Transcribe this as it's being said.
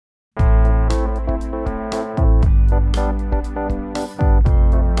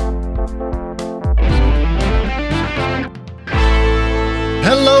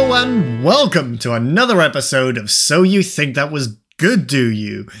and welcome to another episode of So You Think That Was Good, Do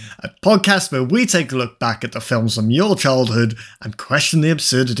You? A podcast where we take a look back at the films from your childhood and question the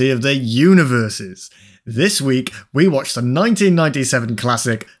absurdity of their universes. This week, we watched the 1997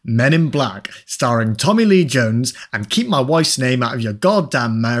 classic Men in Black, starring Tommy Lee Jones and keep my wife's name out of your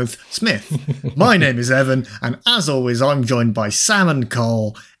goddamn mouth, Smith. My name is Evan, and as always, I'm joined by Sam and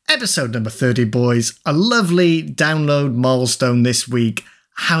Cole. Episode number 30, boys. A lovely download milestone this week.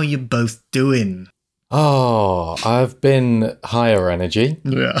 How are you both doing? Oh, I've been higher energy.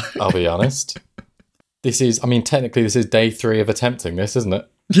 Yeah. I'll be honest. Technically this is day 3 of attempting this, isn't it?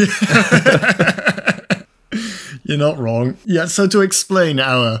 You're not wrong. Yeah, so to explain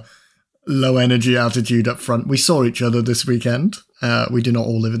our low energy attitude up front, we saw each other this weekend. We do not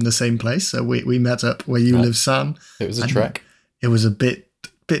all live in the same place, so we met up where you live, Sam. It was a trek. It was a bit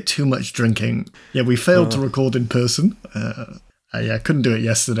too much drinking. Yeah, we failed to record in person. I couldn't do it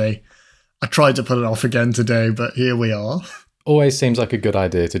yesterday. I tried to put it off again today, but here we are. Always seems like a good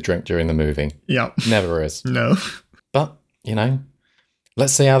idea to drink during the movie. Yeah. Never is. No. But,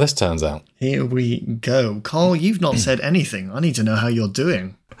 let's see how this turns out. Here we go. Carl, you've not said anything. I need to know how you're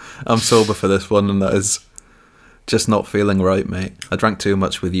doing. I'm sober for this one, and that is just not feeling right, mate. I drank too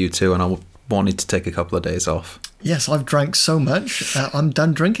much with you two, and I wanted to take a couple of days off. Yes, I've drank so much. I'm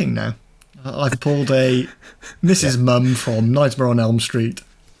done drinking now. I've pulled a Mrs. Mum from Nightmare on Elm Street.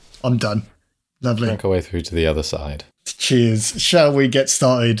 I'm done. Lovely. Drink our way through to the other side. Cheers. Shall we get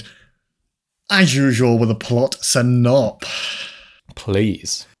started, as usual, with a plot synop?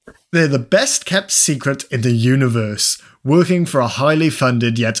 Please. They're the best kept secret in the universe. Working for a highly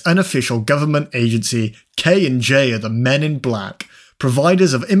funded yet unofficial government agency, K&J are the Men in Black,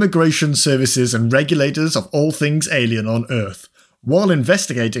 providers of immigration services and regulators of all things alien on Earth. While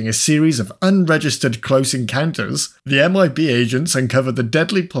investigating a series of unregistered close encounters, the MIB agents uncover the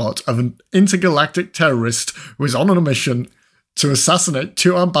deadly plot of an intergalactic terrorist who is on a mission to assassinate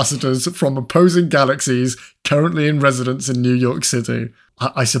 2 ambassadors from opposing galaxies currently in residence in New York City.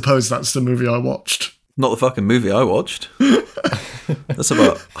 I suppose that's the movie I watched. Not the fucking movie I watched. That's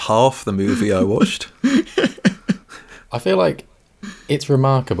about half the movie I watched. I feel like it's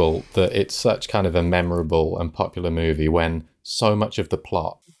remarkable that it's such kind of a memorable and popular movie when so much of the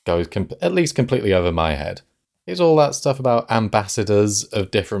plot goes at least completely over my head. It's all that stuff about ambassadors of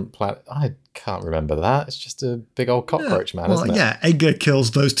different planets. I can't remember that. It's just a big old cockroach man, isn't it? Yeah, Edgar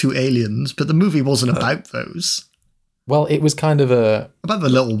kills those 2 aliens, but the movie wasn't about those. Well, it was kind of about the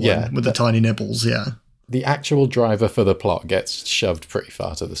little one with the tiny nibbles, yeah. The actual driver for the plot gets shoved pretty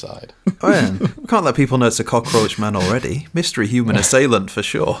far to the side. Oh yeah, we can't let people know it's a cockroach man already. Mystery human assailant for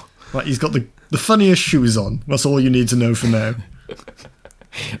sure. Right, he's got the funniest shoes on. That's all you need to know for now.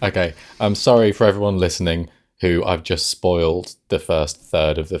 Okay, I'm sorry for everyone listening who I've just spoiled the first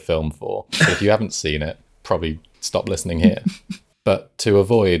third of the film for. But if you haven't seen it, probably stop listening here. But to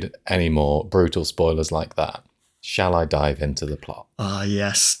avoid any more brutal spoilers like that, shall I dive into the plot? Ah,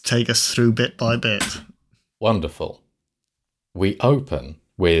 yes. Take us through bit by bit. Wonderful. We open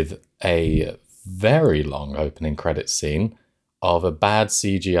with a very long opening credits scene of a bad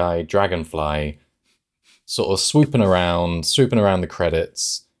CGI dragonfly sort of swooping around the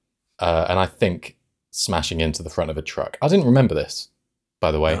credits, and I think smashing into the front of a truck. I didn't remember this,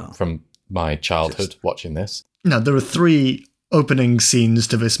 by the way, from my childhood watching this. Now, there are 3 opening scenes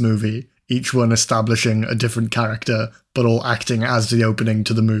to this movie, each one establishing a different character, but all acting as the opening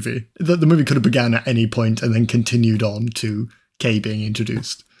to the movie. The movie could have begun at any point and then continued on to Kay being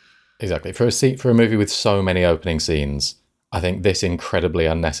introduced. Exactly. For a movie with so many opening scenes, I think this incredibly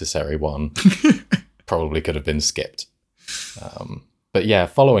unnecessary one probably could have been skipped. But yeah,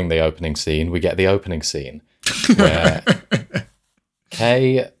 following the opening scene, we get the opening scene where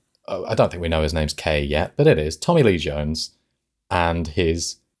Kay, I don't think we know his name's Kay yet, but it is Tommy Lee Jones and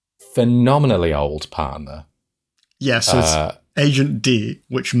his phenomenally old partner. Yes, it's Agent D,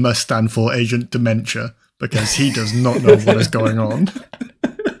 which must stand for Agent Dementia, because he does not know what is going on.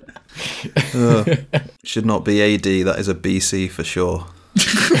 Should not be AD, that is a BC for sure.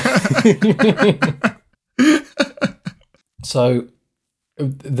 So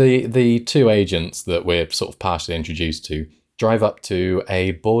the 2 agents that we're sort of partially introduced to drive up to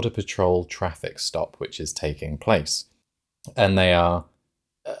a Border Patrol traffic stop which is taking place. And they are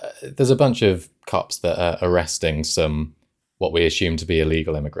there's a bunch of cops that are arresting some what we assume to be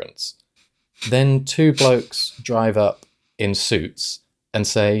illegal immigrants. Then 2 blokes drive up in suits and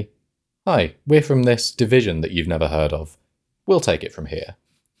say, "Hi, we're from this division that you've never heard of. We'll take it from here."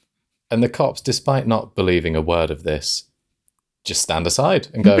 And the cops, despite not believing a word of this, just stand aside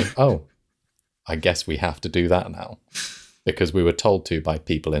and go, "Oh, I guess we have to do that now." because we were told to by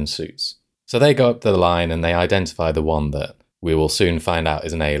people in suits. So they go up to the line and they identify the one that we will soon find out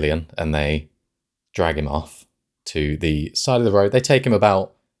is an alien, and they drag him off to the side of the road. They take him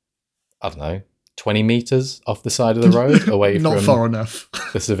about, 20 meters off the side of the road away Not from far enough.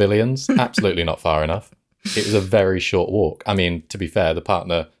 the civilians. Absolutely not far enough. It was a very short walk. I mean, to be fair, the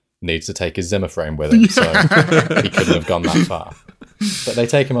partner needs to take his Zimmer frame with him, so he couldn't have gone that far. But they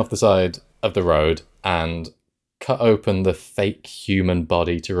take him off the side of the road and cut open the fake human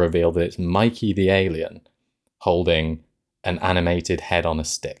body to reveal that it's Mikey the alien holding an animated head on a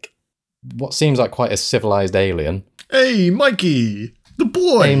stick. What seems like quite a civilized alien. Hey, Mikey! The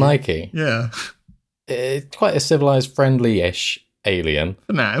boy! Hey, Mikey. Yeah. It's quite a civilized, friendly-ish alien.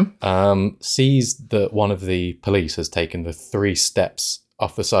 For now. Sees that one of the police has taken the 3 steps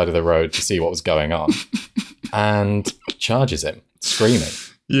off the side of the road to see what was going on and charges him, screaming.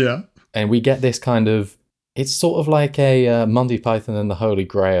 Yeah. And we get this kind of... It's sort of like a Monty Python and the Holy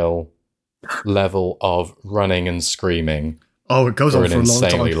Grail level of running and screaming. Oh, it goes for on an for a long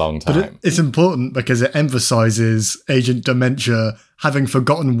insanely time. long But time. it's important because it emphasizes Agent Dementia having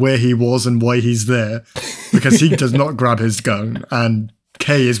forgotten where he was and why he's there, because he does not grab his gun, and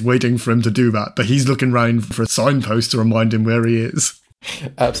Kay is waiting for him to do that, but he's looking around for a signpost to remind him where he is.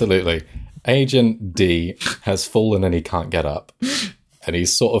 Absolutely. Agent D has fallen and he can't get up. And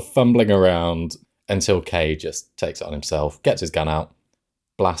he's sort of fumbling around until Kay just takes it on himself, gets his gun out,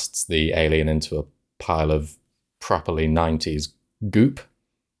 blasts the alien into a pile of properly 90s goop.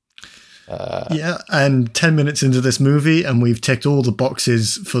 Yeah, and 10 minutes into this movie, and we've ticked all the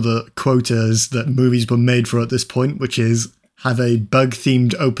boxes for the quotas that movies were made for at this point, which is have a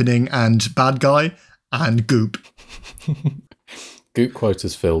bug-themed opening and bad guy, and goop. Goop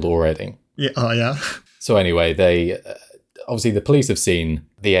quotas filled already. Yeah, oh yeah. So anyway, they obviously the police have seen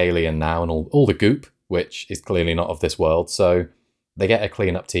the alien now and all the goop, which is clearly not of this world. So they get a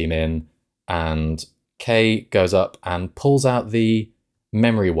cleanup team in, and Kay goes up and pulls out the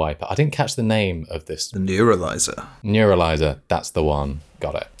memory wiper. I didn't catch the name of this. The Neuralizer. Neuralizer, that's the one.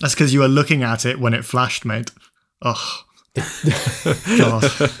 Got it. That's because you were looking at it when it flashed, mate. Ugh. God.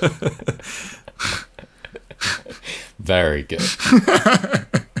 Very good.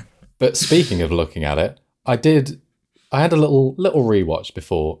 But speaking of looking at it, I had a little rewatch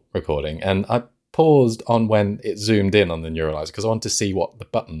before recording, and I paused on when it zoomed in on the Neuralizer because I wanted to see what the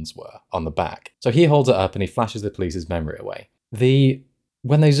buttons were on the back. So he holds it up and he flashes the police's memory away.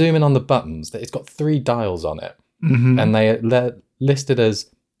 When they zoom in on the buttons, it's got 3 dials on it, and they're listed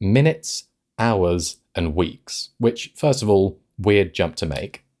as minutes, hours, and weeks, which, first of all, weird jump to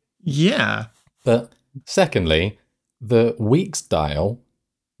make. Yeah. But secondly, the weeks dial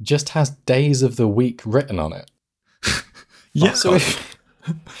just has days of the week written on it. Yeah.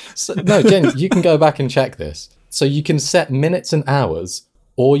 No, Jen, you can go back and check this. So you can set minutes and hours,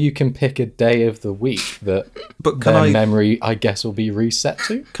 or you can pick a day of the week that memory, I guess, will be reset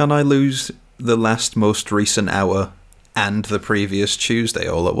to. Can I lose the last most recent hour and the previous Tuesday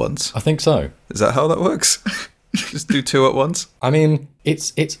all at once? I think so. Is that how that works? Just do 2 at once? I mean,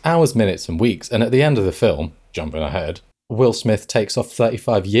 it's hours, minutes, and weeks. And at the end of the film, jumping ahead, Will Smith takes off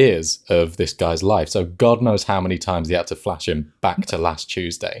 35 years of this guy's life. So God knows how many times he had to flash him back to last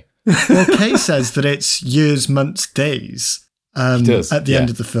Tuesday. Well, Kay says that it's years, months, days at the end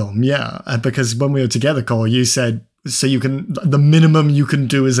of the film. Yeah, because when we were together, Cole, you said, so the minimum you can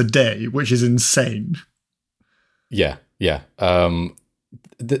do is a day, which is insane. Yeah.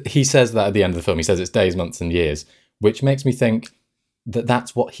 He says that at the end of the film. He says it's days, months, and years, which makes me think that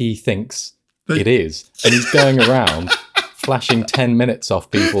that's what he thinks it is. And he's going around flashing 10 minutes off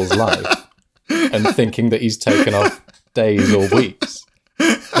people's life and thinking that he's taken off days or weeks.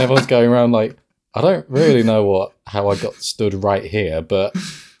 And everyone's going around like, I don't really know how I got stood right here, but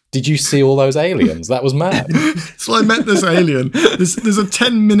did you see all those aliens? That was mad. So I met this alien. There's a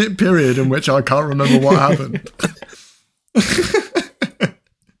 10-minute period in which I can't remember what happened.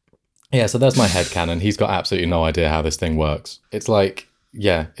 Yeah, so that's my headcanon. He's got absolutely no idea how this thing works. It's like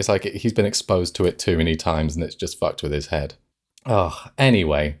he's been exposed to it too many times and it's just fucked with his head. Oh,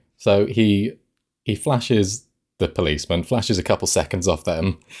 anyway, so he flashes the policeman, flashes a couple seconds off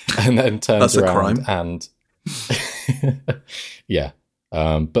them, and then turns around and yeah.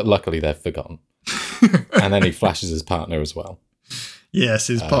 But luckily they've forgotten. And then he flashes his partner as well. Yes,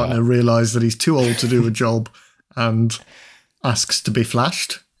 his partner realised that he's too old to do a job and asks to be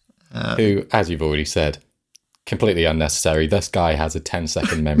flashed. Who, as you've already said, completely unnecessary. This guy has a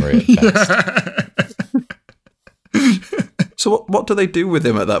 10-second memory at best. So what do they do with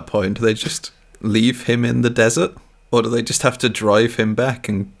him at that point? Do they just leave him in the desert? Or do they just have to drive him back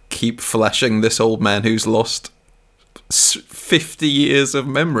and keep flashing this old man who's lost 50 years of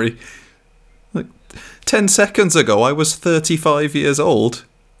memory. Like, 10 seconds ago, I was 35 years old.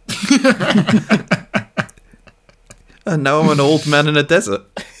 And now I'm an old man in a desert.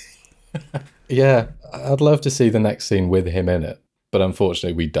 Yeah, I'd love to see the next scene with him in it, but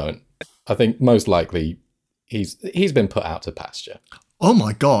unfortunately we don't. I think most likely he's been put out to pasture. Oh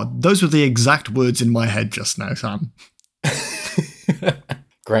my god, those were the exact words in my head just now, Sam.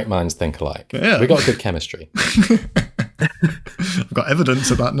 Great minds think alike. Yeah. We got good chemistry. I've got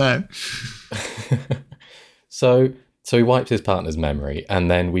evidence of that now. So he wiped his partner's memory,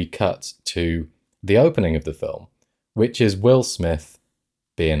 and then we cut to the opening of the film, which is Will Smith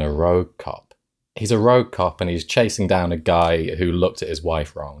being a rogue cop. He's a rogue cop, and he's chasing down a guy who looked at his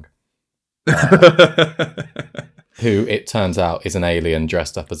wife wrong. Who, it turns out, is an alien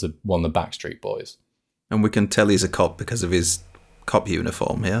dressed up as one of the Backstreet Boys. And we can tell he's a cop because of his cop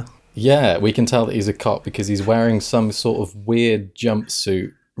uniform, yeah? Yeah, we can tell that he's a cop because he's wearing some sort of weird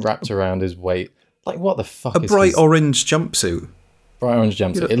jumpsuit wrapped around his waist. Like, what the fuck A is bright his orange jumpsuit. bright orange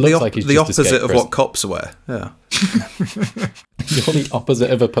jumpsuit? It looks like he's the just opposite escaped of prison. what cops wear, yeah. You're the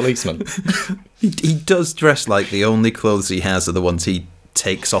opposite of a policeman. He does dress like the only clothes he has are the ones he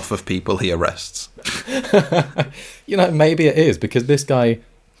takes off of people he arrests. You know, maybe it is, because this guy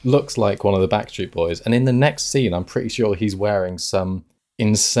looks like one of the Backstreet Boys, and in the next scene, I'm pretty sure he's wearing some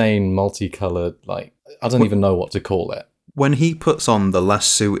insane multicolored, like, I don't even know what to call it. When he puts on the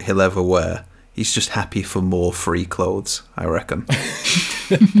last suit he'll ever wear, he's just happy for more free clothes, I reckon.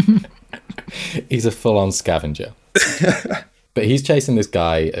 He's a full-on scavenger. But he's chasing this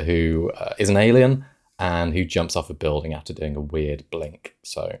guy who is an alien and who jumps off a building after doing a weird blink.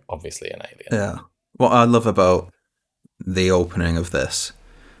 So, obviously an alien. Yeah. What I love about the opening of this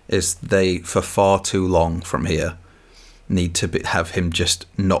is they, for far too long from here, need to have him just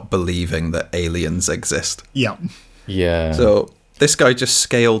not believing that aliens exist. Yeah. Yeah. So this guy just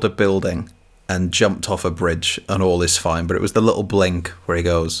scaled a building and jumped off a bridge and all is fine, but it was the little blink where he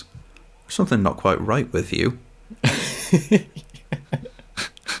goes, "There's something not quite right with you."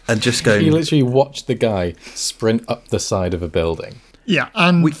 And just going... He literally watched the guy sprint up the side of a building. Yeah,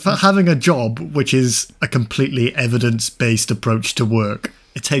 and for having a job which is a completely evidence-based approach to work,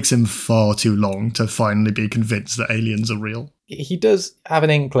 it takes him far too long to finally be convinced that aliens are real. He does have an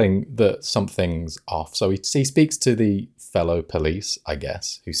inkling that something's off, so he speaks to the fellow police, I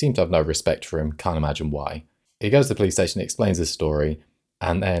guess, who seem to have no respect for him, can't imagine why. He goes to the police station, explains his story,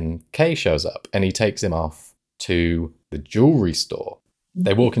 and then Kay shows up, and he takes him off to the jewelry store.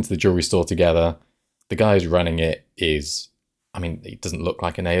 They walk into the jewelry store together. The guy who's running it is... I mean, he doesn't look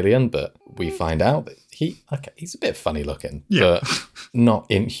like an alien, but we find out that he's a bit funny looking, but not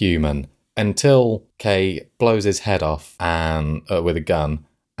inhuman. Until Kay blows his head off and with a gun,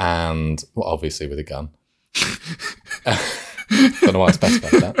 and well, obviously with a gun. Don't know why I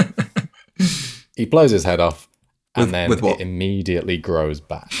specified that. He blows his head off, and then with what? It immediately grows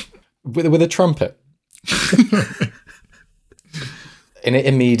back with a trumpet, and it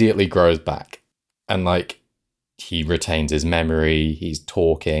immediately grows back, and like. He retains his memory, he's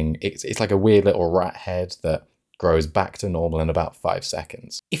talking. It's like a weird little rat head that grows back to normal in about 5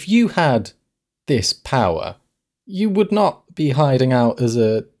 seconds. If you had this power, you would not be hiding out as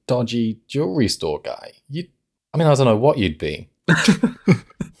a dodgy jewelry store guy. I don't know what you'd be. A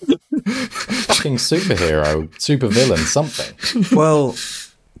fucking superhero, supervillain, something. Well,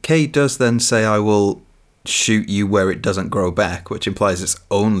 Kay does then say, "I will shoot you where it doesn't grow back," which implies it's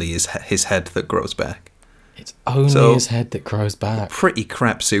only his head that grows back. It's only his head that grows back. Pretty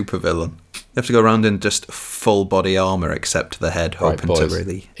crap supervillain. You have to go around in just full body armor except the head, hoping boys, to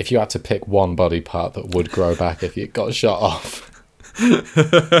really... If you had to pick one body part that would grow back if you got shot off.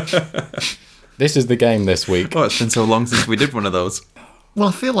 This is the game this week. Oh, it's been so long since we did one of those. Well,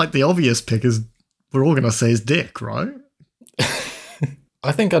 I feel like the obvious pick is, we're all going to say his dick, right?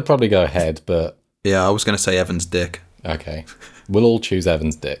 I think I'd probably go head, but... Yeah, I was going to say Evan's dick. Okay. We'll all choose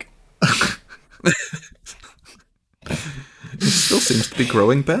Evan's dick. It still seems to be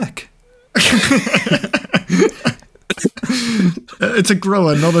growing back. It's a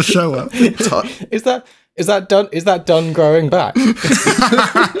grower, not a shower. Is that done growing back?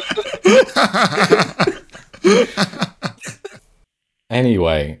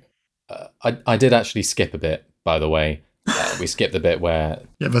 Anyway, I did actually skip a bit, by the way. We skipped the bit where...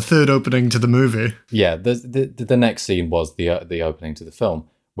 Yeah, the third opening to the movie. Yeah, the next scene was the opening to the film,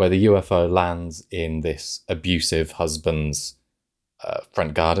 where the UFO lands in this abusive husband's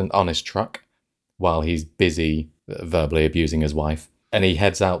front garden on his truck while he's busy verbally abusing his wife. And he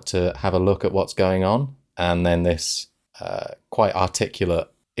heads out to have a look at what's going on. And then this quite articulate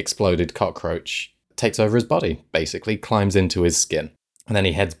exploded cockroach takes over his body, basically, climbs into his skin. And then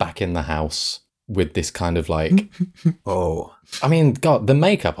he heads back in the house with this kind of like... Oh. I mean, God, the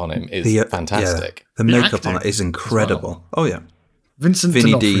makeup on him is fantastic. Yeah, the makeup on it is incredible. Oh, yeah. Vincent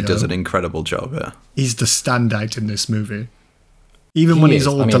Vinny D D'Onofrio, does an incredible job, yeah. he's the standout in this movie. Even when he's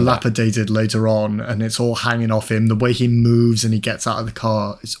all dilapidated later on and it's all hanging off him, the way he moves and he gets out of the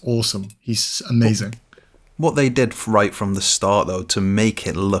car is awesome. He's amazing. What they did right from the start, though, to make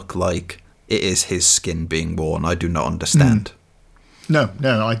it look like it is his skin being worn, I do not understand. No,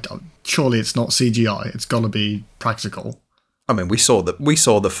 surely it's not CGI. It's got to be practical. I mean, we saw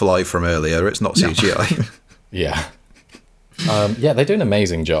the fly from earlier. It's not CGI. Yeah. They do an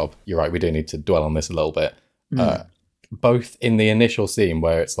amazing job. You're right, we do need to dwell on this a little bit. Both in the initial scene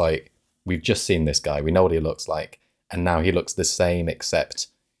where it's like, we've just seen this guy, we know what he looks like, and now he looks the same, except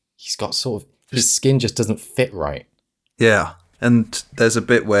he's got sort of, his skin just doesn't fit right. Yeah, and there's a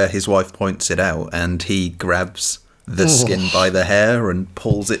bit where his wife points it out, and he grabs the skin by the hair and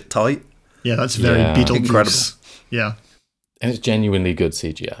pulls it tight. Yeah, that's very Beetlejuice. Incredible. Yeah. And it's genuinely good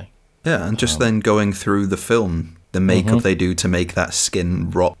CGI. Yeah, and just then going through the film, the makeup they do to make that skin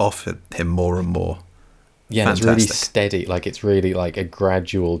rot off him more and more. Yeah, and it's really steady. Like, it's really like a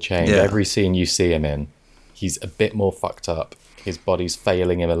gradual change. Yeah. Every scene you see him in, he's a bit more fucked up. His body's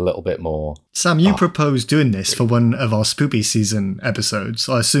failing him a little bit more. Sam, you proposed doing this for one of our Spoopy season episodes.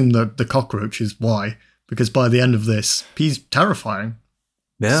 I assume that the cockroach is why, because by the end of this, he's terrifying.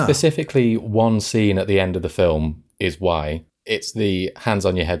 Yeah. Specifically, one scene at the end of the film is why. It's the hands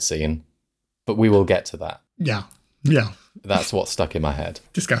on your head scene, but we will get to that. Yeah. That's what stuck in my head.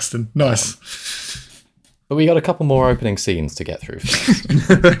 Disgusting. Nice. But we got a couple more opening scenes to get through first.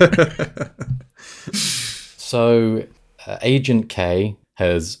 So, Agent K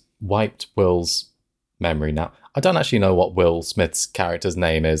has wiped Will's memory now. I don't actually know what Will Smith's character's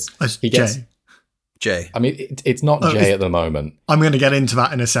name is. Jay. I mean, it's not Jay at the moment. I'm going to get into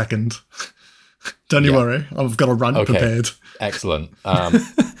that in a second. Don't you worry. I've got a rant prepared. Excellent.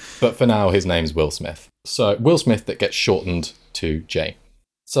 But for now, his name's Will Smith. So, Will Smith that gets shortened to Jay.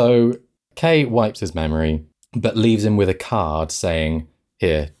 So, Kay wipes his memory, but leaves him with a card saying,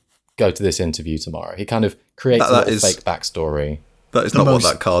 here, go to this interview tomorrow. He kind of creates a little fake backstory. That is not what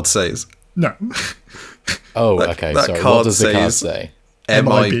that card says. No. Okay, sorry. What does the card say?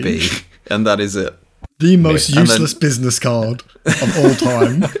 MIB. And that is it. The most useless business card of all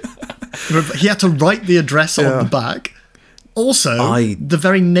time. He had to write the address on the back. Also, the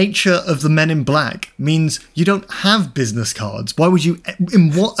very nature of the Men in Black means you don't have business cards. Why would you...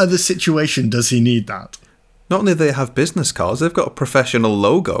 In what other situation does he need that? Not only do they have business cards, they've got a professional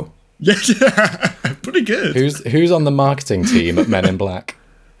logo. Yeah, pretty good. Who's on the marketing team at Men in Black?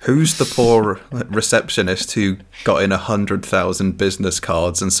 Who's the poor receptionist who got in 100,000 business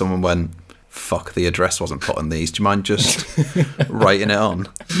cards and someone went, fuck, the address wasn't put on these. Do you mind just writing it on?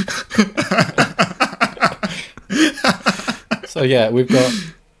 So yeah, we've got...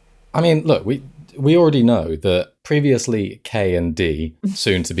 I mean, look, we already know that previously K and D,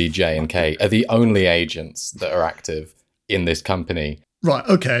 soon to be J and K, are the only agents that are active in this company. Right,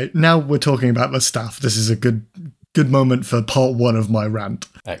 okay. Now we're talking about the staff. This is a good moment for part one of my rant.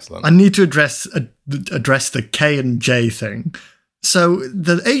 Excellent. I need to address the K and J thing. So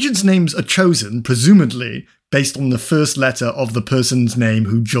the agents' names are chosen, presumably, based on the first letter of the person's name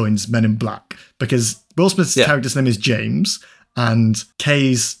who joins Men in Black. Because Will Smith's character's name is James, and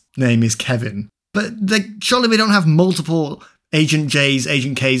K's name is Kevin. But surely they don't have multiple Agent J's,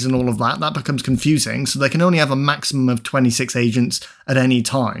 Agent K's, and all of that. That becomes confusing. So they can only have a maximum of 26 agents at any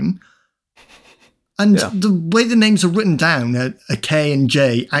time. And the way the names are written down, a K and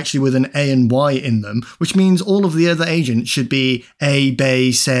J, actually with an A and Y in them, which means all of the other agents should be A,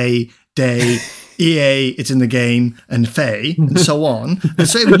 Bay, Say, Day, EA, It's in the Game, and Faye, and so on. And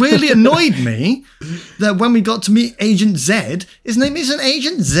so it really annoyed me that when we got to meet Agent Z, his name isn't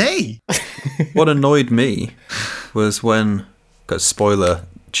Agent Z. What annoyed me was when, because spoiler,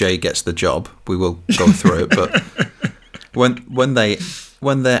 Jay gets the job. We will go through it, but when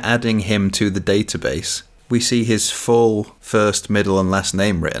they're adding him to the database, we see his full first, middle, and last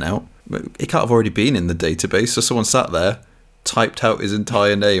name written out. He can't have already been in the database, so someone sat there, typed out his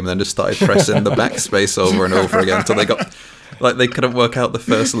entire name, and then just started pressing the backspace over and over again until they got... Like, they couldn't work out the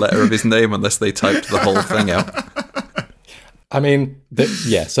first letter of his name unless they typed the whole thing out. I mean,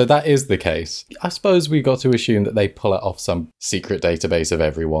 so that is the case. I suppose we got to assume that they pull it off some secret database of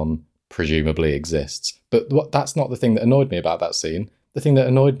everyone presumably exists. But that's not the thing that annoyed me about that scene. The thing that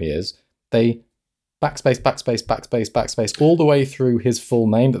annoyed me is they backspace all the way through his full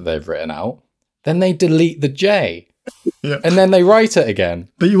name that they've written out. Then they delete the J. Yeah. And then they write it again.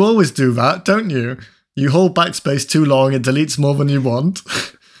 But you always do that, don't you? You hold backspace too long, it deletes more than you want.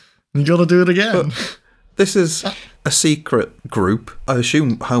 You gotta do it again. But this is a secret group. I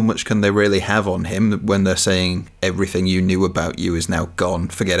assume how much can they really have on him when they're saying everything you knew about you is now gone?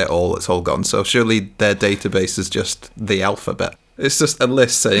 Forget it all, it's all gone. So surely their database is just the alphabet. It's just a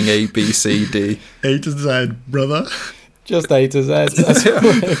list saying A, B, C, D. A to Z, brother. Just A to Z. That's all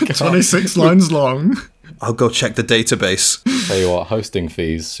they've got. 26 lines long. I'll go check the database. Tell you what, hosting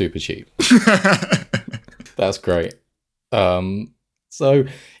fees, super cheap. That's great. So,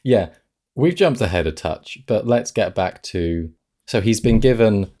 yeah, we've jumped ahead a touch, but let's get back to... So he's been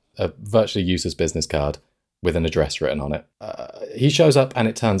given a virtually useless business card with an address written on it. He shows up and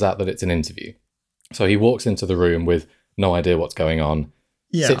it turns out that it's an interview. So he walks into the room with no idea what's going on,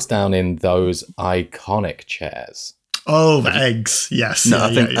 sits down in those iconic chairs. Oh, the eggs, yes. No,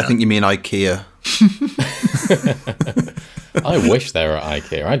 I think you mean IKEA. I wish they were at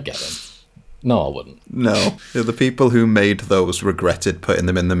IKEA. I'd get them. No, I wouldn't. No. The people who made those regretted putting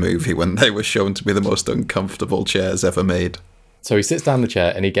them in the movie when they were shown to be the most uncomfortable chairs ever made. So he sits down in the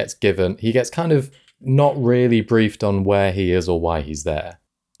chair and he gets kind of not really briefed on where he is or why he's there.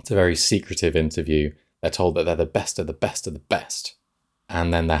 It's a very secretive interview. They're told that they're the best of the best of the best.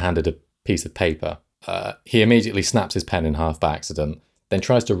 And then they're handed a piece of paper. He immediately snaps his pen in half by accident, then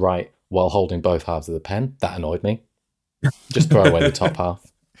tries to write while holding both halves of the pen. That annoyed me. Just throw away the top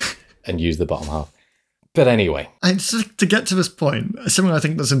half and use the bottom half. But anyway. And so to get to this point, something I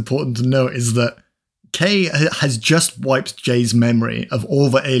think that's important to note is that Kay has just wiped Jay's memory of all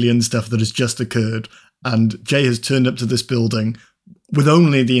the alien stuff that has just occurred, and Jay has turned up to this building with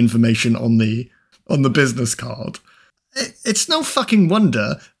only the information on the business card. It's no fucking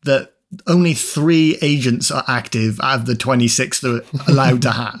wonder that only 3 agents are active out of the 26 they're allowed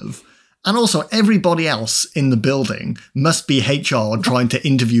to have. And also, everybody else in the building must be HR trying to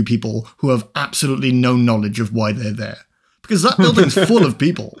interview people who have absolutely no knowledge of why they're there. Because that building's full of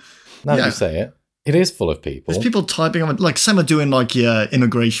people. Now that you say it, it is full of people. There's people typing on, like, some are doing, like, your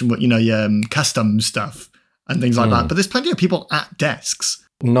immigration, your customs stuff and things like that. But there's plenty of people at desks.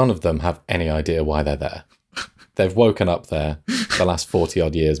 None of them have any idea why they're there. They've woken up there, the last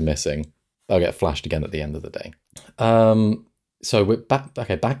 40-odd years missing. They'll get flashed again at the end of the day. So we're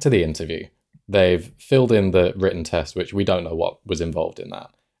back to the interview. They've filled in the written test, which we don't know what was involved in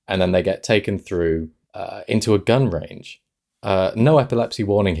that. And then they get taken through into a gun range. No epilepsy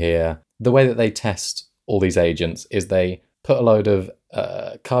warning here. The way that they test all these agents is they put a load of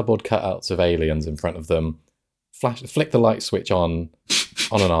cardboard cutouts of aliens in front of them, flick the light switch on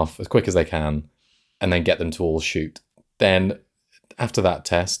and off as quick as they can, and then get them to all shoot. Then, after that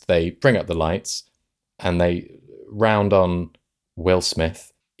test, they bring up the lights and they round on Will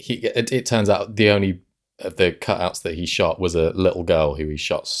Smith. It turns out the only of the cutouts that he shot was a little girl who he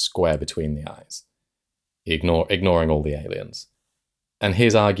shot square between the eyes, ignoring all the aliens. And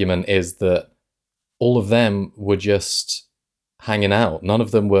his argument is that all of them were just hanging out. None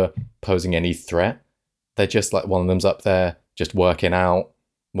of them were posing any threat. They're just like, one of them's up there just working out.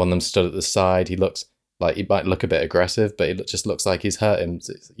 One of them stood at the side. He looks like he might look a bit aggressive, but it just looks like he's hurt him,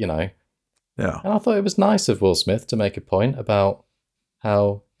 Yeah. And I thought it was nice of Will Smith to make a point about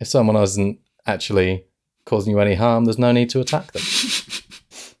how if someone isn't actually causing you any harm, there's no need to attack them.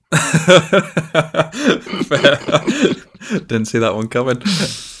 Didn't see that one coming.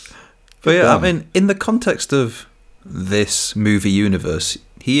 But yeah, I mean, in the context of this movie universe,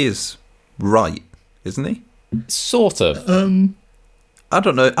 he is right, isn't he? Sort of. I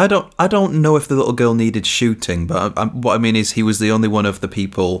don't know. I don't know if the little girl needed shooting, but what I mean is he was the only one of the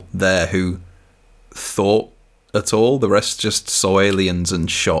people there who thought at all. The rest just saw aliens and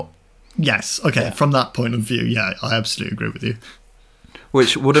shot. Yes. Okay. Yeah. From that point of view, yeah, I absolutely agree with you.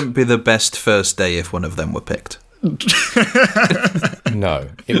 Which wouldn't be the best first day if one of them were picked. No,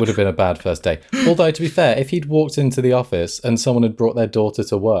 it would have been a bad first day. Although, to be fair, if he'd walked into the office and someone had brought their daughter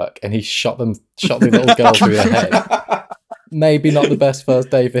to work and he shot the little girl through the head, maybe not the best first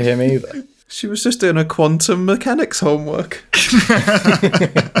day for him either. She was just doing a quantum mechanics homework.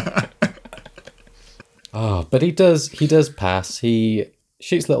 But he does pass. He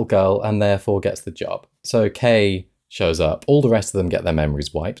shoots little girl and therefore gets the job. So Kay shows up. All the rest of them get their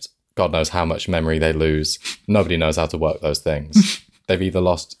memories wiped. God knows how much memory they lose. Nobody knows how to work those things. They've either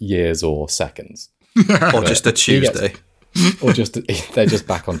lost years or seconds. Or just a Tuesday. They're just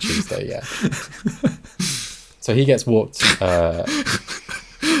back on Tuesday, yeah. So he gets walked...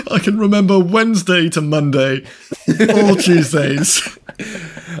 I can remember Wednesday to Monday, all Tuesdays.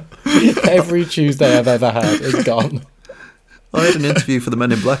 Every Tuesday I've ever had is gone. I had an interview for the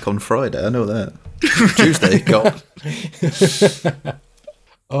Men in Black on Friday, I know that. Tuesday, gone.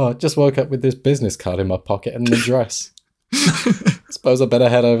 Oh, I just woke up with this business card in my pocket and an address. Suppose I better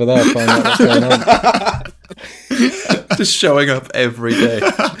head over there and find out what's going on. Just showing up every day.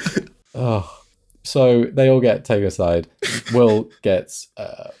 Oh, so they all get taken aside. Will gets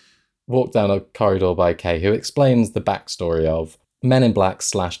walked down a corridor by Kay, who explains the backstory of Men in Black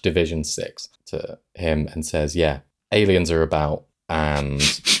 / Division 6 to him and says, yeah, aliens are about and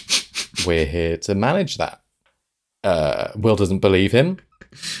we're here to manage that. Will doesn't believe him.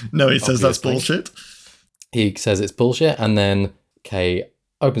 No, he says that's Obviously. bullshit. He says it's bullshit, and then Kay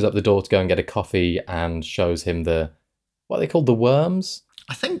opens up the door to go and get a coffee and shows him what they call the worms?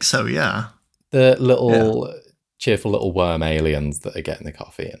 I think so, yeah. The little cheerful little worm aliens that are getting the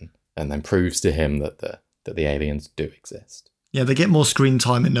coffee, and then proves to him that the aliens do exist. Yeah, they get more screen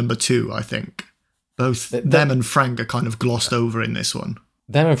time in number 2, I think. Both them and Frank are kind of glossed over in this one.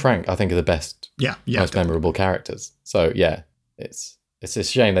 Them and Frank, I think, are the best, Yeah. most memorable characters. So yeah, it's a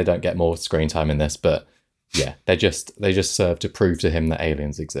shame they don't get more screen time in this, but yeah, they just serve to prove to him that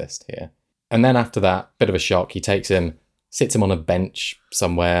aliens exist here. And then after that, bit of a shock, he takes him, sits him on a bench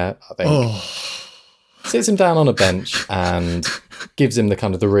somewhere, I think. Oh, Sits him down on a bench and gives him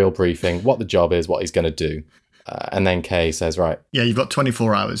the real briefing, what the job is, what he's going to do. And then Kay says, right, yeah, you've got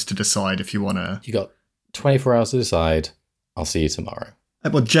 24 hours to decide if you want to... you got 24 hours to decide. I'll see you tomorrow.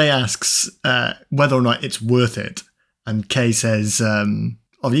 Well, Jay asks whether or not it's worth it. And Kay says,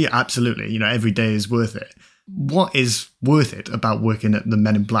 oh, yeah, absolutely. Every day is worth it. What is worth it about working at the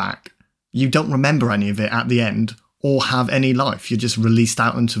Men in Black? You don't remember any of it at the end or have any life. You're just released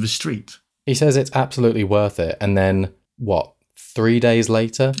out into the street. He says it's absolutely worth it. And then, 3 days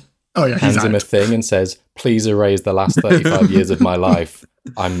later, Oh, yeah, he's hands him a out. thing and says, please erase the last 35 years of my life.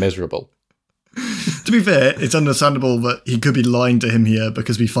 I'm miserable. To be fair, it's understandable that he could be lying to him here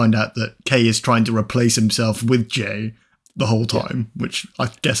because we find out that Kay is trying to replace himself with Jay the whole time, which I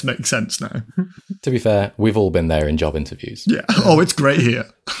guess makes sense now. To be fair, we've all been there in job interviews. Yeah. Oh, it's great here.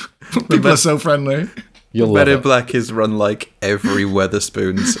 People are so friendly. You'll love Men in it. Black is run like every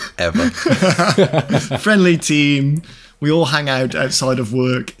Weatherspoons ever. Friendly team. We all hang out outside of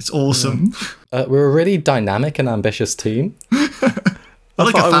work. It's awesome. We're a really dynamic and ambitious team. I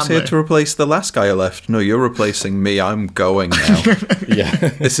Like thought a I was here family. to replace the last guy I left. No, you're replacing me. I'm going now. Yeah.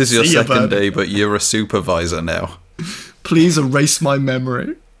 This is your See ya, second bud. day, but you're a supervisor now. Please erase my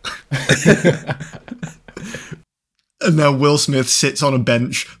memory. And now Will Smith sits on a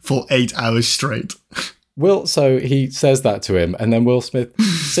bench for 8 hours straight. So he says that to him, and then Will Smith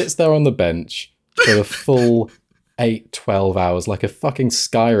sits there on the bench for the full 12 hours like a fucking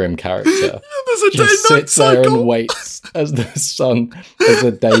Skyrim character. There's a Just day-night sits there cycle. and waits as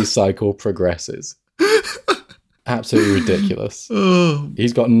the day cycle progresses. Absolutely ridiculous. Oh.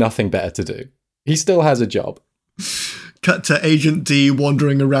 He's got nothing better to do. He still has a job. Cut to Agent D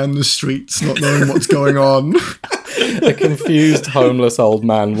wandering around the streets, not knowing what's going on. A confused homeless old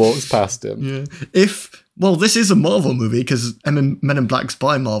man walks past him. Yeah. Well, this is a Marvel movie because Men in Black's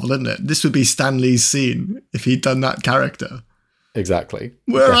by Marvel, isn't it? This would be Stan Lee's scene if he'd done that character. Exactly.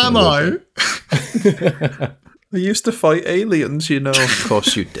 Where am Definitely I? I used to fight aliens, you know. Of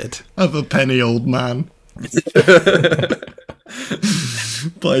course you did. Have a penny, old man.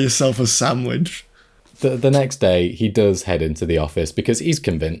 Buy yourself a sandwich. The next day, he does head into the office because he's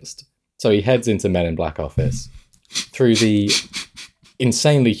convinced. So he heads into Men in Black office through the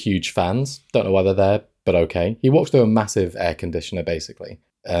insanely huge fans. Don't know why they're there, but okay. He walks through a massive air conditioner, basically,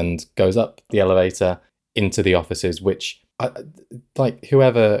 and goes up the elevator into the offices, which, like,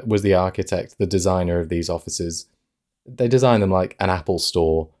 whoever was the architect, the designer of these offices, they designed them like an Apple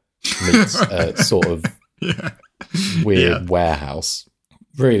store meets a sort of weird warehouse.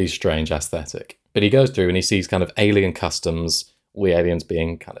 Really strange aesthetic. But he goes through and he sees kind of alien customs, all the aliens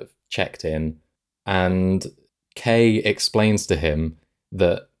being kind of checked in. And Kay explains to him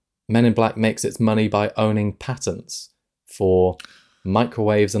that Men in Black makes its money by owning patents for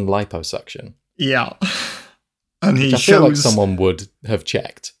microwaves and liposuction. Yeah. And he Which I feel like shows someone would have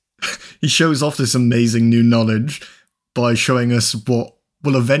checked. he shows off this amazing new knowledge by showing us what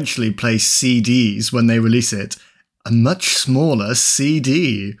will eventually place CDs when they release it. A much smaller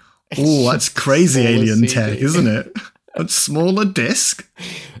CD. Oh, that's crazy Smaller alien CD. tech, isn't it? A smaller disc?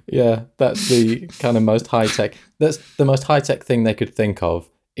 Yeah, that's the kind of most high-tech... That's the most high-tech thing they could think of,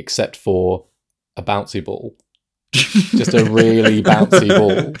 except for a bouncy ball. Just a really bouncy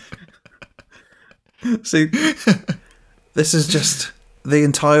ball. See, this is just the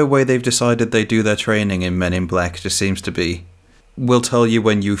entire way they've decided they do their training in Men in Black just seems to be, we'll tell you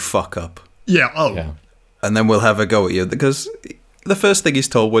when you fuck up. Yeah, oh. Yeah. And then we'll have a go at you. Because the first thing he's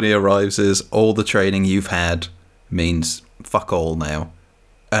told when he arrives is all the training you've had means fuck all now.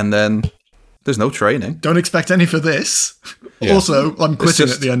 and then there's no training. Don't expect any for this. Yeah. Also, I'm quitting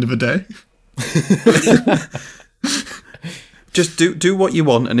just- at the end of the day. Just do what you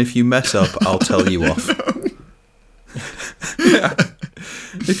want, and if you mess up, I'll tell you off. Yeah.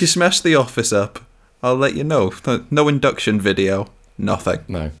 If you smash the office up, I'll let you know. No induction video, nothing.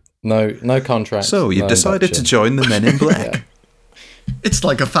 No contract. So you no decided induction. to join the Men in Black. Yeah. It's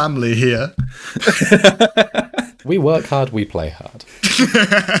like a family here. We work hard, we play hard.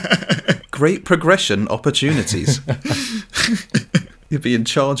 Great progression opportunities. You'll be in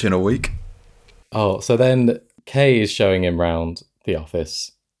charge in a week. Oh, so then Kay is showing him round the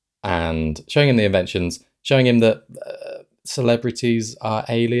office and showing him the inventions, showing him that celebrities are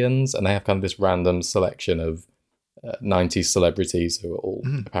aliens, and they have kind of this random selection of 90s celebrities who are all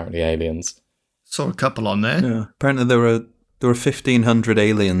apparently aliens. Saw a couple on there. Yeah. Apparently there were 1,500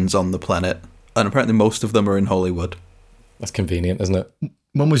 aliens on the planet, and apparently most of them are in Hollywood. That's convenient, isn't it?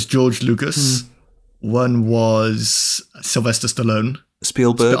 One was George Lucas. One was Sylvester Stallone.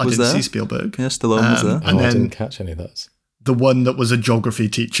 Spielberg I was didn't there. see Spielberg. Yeah, Stallone was there. And I then didn't catch any of those. the one that was a geography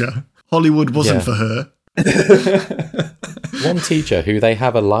teacher. Hollywood wasn't Yeah. for her. One teacher who they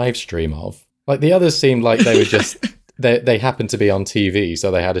have a live stream of. Like the others seemed like they were just they happened to be on TV, so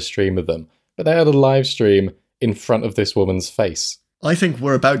they had a stream of them. But they had a live stream in front of this woman's face. I think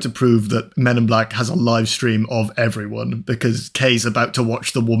we're about to prove that Men in Black has a live stream of everyone because Kay's about to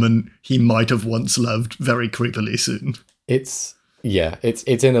watch the woman he might have once loved very creepily soon. It's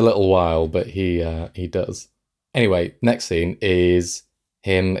in a little while, but he does. Anyway, next scene is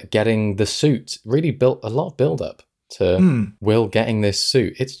him getting the suit. Really built a lot of build up to Will getting this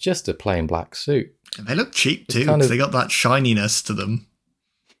suit. It's just a plain black suit. And they look cheap too kind because of- they got that shininess to them.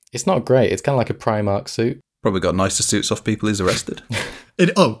 It's not great. It's kind of like a Primark suit. Probably got nicer suits off people he's arrested.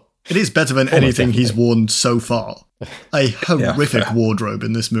 It is better than anything he's worn so far. A horrific fair. wardrobe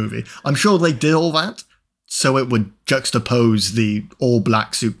in this movie. I'm sure they did all that so it would juxtapose the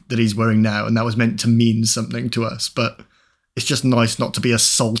all-black suit that he's wearing now, and that was meant to mean something to us, but it's just nice not to be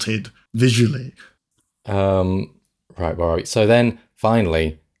assaulted visually. Right. So then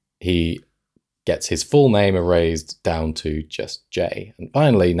finally he gets his full name erased down to just Jay. And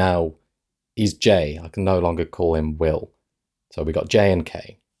finally now he's Jay. I can no longer call him Will. So we got J and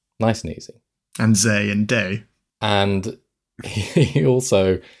K. Nice and easy. And Zay and Day. And he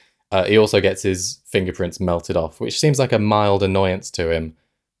also gets his fingerprints melted off, which seems like a mild annoyance to him.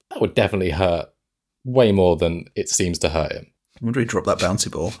 That would definitely hurt way more than it seems to hurt him. I wonder if he dropped that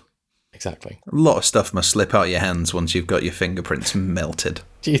bouncy ball. Exactly. A lot of stuff must slip out your hands once you've got your fingerprints melted.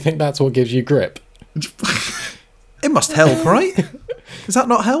 Do you think that's what gives you grip? It must help, right? Does that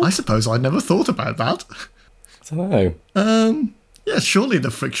not help? I suppose I'd never thought about that. I don't know. Yeah, surely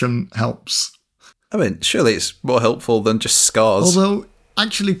the friction helps. I mean, surely it's more helpful than just scars. Although,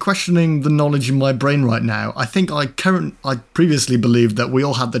 actually questioning the knowledge in my brain right now, I think I previously believed that we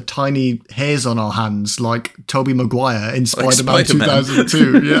all had the tiny hairs on our hands like Tobey Maguire in Spider-Man Spider-Man.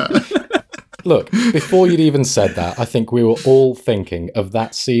 2002. Yeah. Look, before you'd even said that, I think we were all thinking of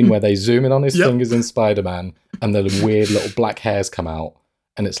that scene where they zoom in on his Yep. fingers in Spider-Man and the weird little black hairs come out.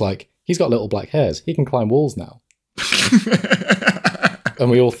 And it's like, he's got little black hairs. He can climb walls now. And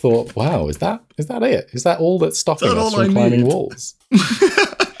we all thought, wow, is that it? Is that all that's stopping Is that us all I from climbing need? walls?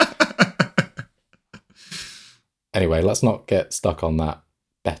 Anyway, let's not get stuck on that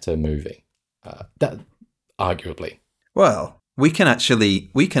better movie. That arguably. Well, we can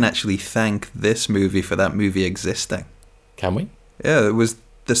actually thank this movie for that movie existing. Can we? Yeah, it was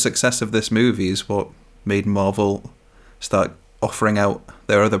the success of this movie is what made Marvel start offering out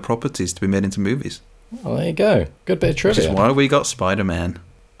their other properties to be made into movies. Well, there you go. Good bit of Which is trivia. why we got Spider-Man.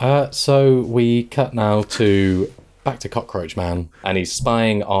 So we cut now back to Cockroach Man, and he's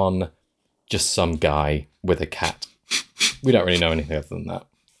spying on just some guy with a cat. We don't really know anything other than that.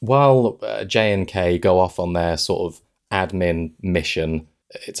 While J and K go off on their sort of admin mission,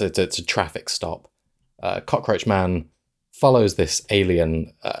 it's a traffic stop. Cockroach Man follows this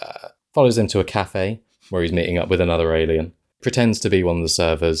alien, follows into a cafe where he's meeting up with another alien, pretends to be one of the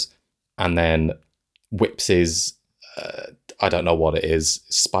servers, and then whips his, I don't know what it is,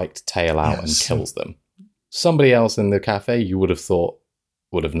 spiked tail out and Yes. kills them. Somebody else in the cafe you would have thought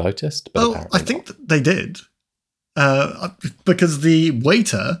would have noticed, but Oh, apparently I think not. they did. Because the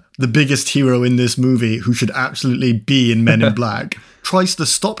waiter, the biggest hero in this movie, who should absolutely be in Men in Black, tries to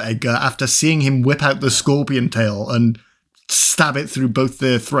stop Edgar after seeing him whip out the scorpion tail and stab it through both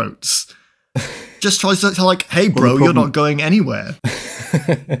their throats. Just tries to like, hey bro, you're not going anywhere.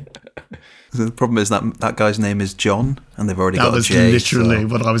 The problem is that guy's name is John, and they've already That got a was J. literally so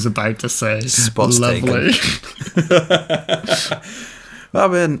what I was about to say. Spot's Lovely. I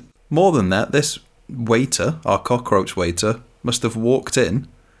mean, more than that, this waiter, our cockroach waiter, must have walked in,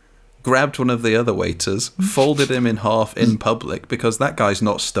 grabbed one of the other waiters, folded him in half in public, because that guy's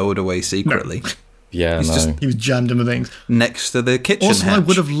not stowed away secretly. Yeah, He's no. just He was jammed in with things. next to the kitchen Also, I hatch.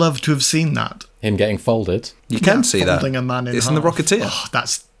 would have loved to have seen that. Him getting folded. You can see that. Folding a man in It's in The half. Rocketeer. Oh,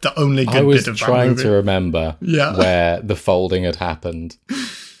 that's the only good I was bit of that trying movie. to remember Yeah. where the folding had happened.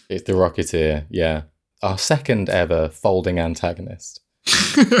 It's the Rocketeer, yeah. Our second ever folding antagonist.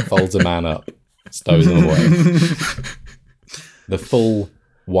 Folds a man up, stows him away. The full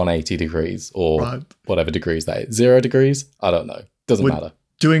 180 degrees, or Right. whatever degrees that is. 0 degrees? I don't know. Doesn't Would- matter.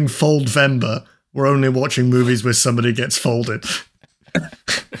 Doing Foldvember, we're only watching movies where somebody gets folded.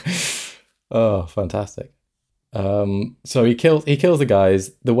 Oh, fantastic. So he kills the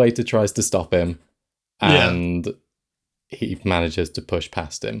guys. The waiter tries to stop him, Yeah. and he manages to push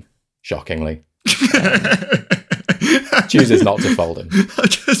past him, shockingly. Chooses not to fold him. I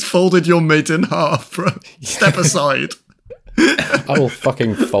just folded your mate in half, bro. Step aside. I will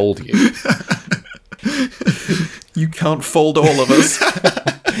fucking fold you. You can't fold all of us.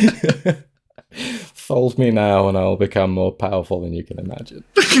 Fold me now and I'll become more powerful than you can imagine.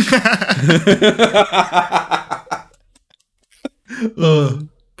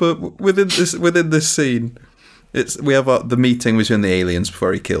 But within this scene, we have the meeting between the aliens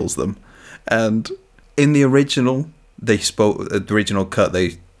before he kills them, and in the original the original cut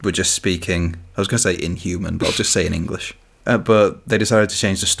they were just speaking. I was going to say inhuman, but I'll just say in English. But they decided to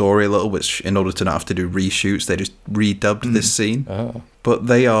change the story a little, which in order to not have to do reshoots, they just redubbed this scene. Oh. But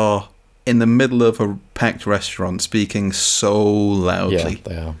they are in the middle of a packed restaurant speaking so Yeah, loudly,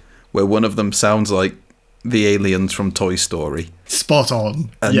 they are. where one of them sounds like the aliens from Toy Story. Spot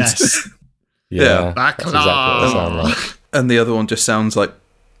on. And- Yes. Yeah, Back that's exactly what they sound like. And the other one just sounds like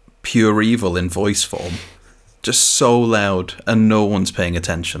pure evil in voice form. Just so loud, and no one's paying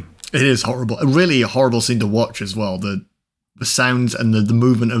attention. It is horrible. A really horrible scene to watch as well. The sounds and the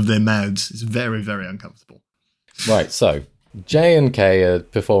movement of their mouths is very, very uncomfortable. Right, so J and K are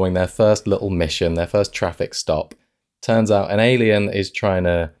performing their first little mission, their first traffic stop. Turns out an alien is trying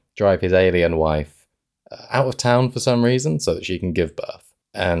to drive his alien wife out of town for some reason so that she can give birth.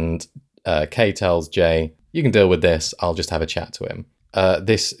 And K tells J, you can deal with this, I'll just have a chat to him.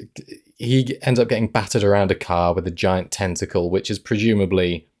 He ends up getting battered around a car with a giant tentacle, which is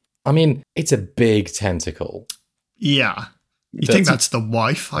presumably, I mean, it's a big tentacle. Yeah. You think that's the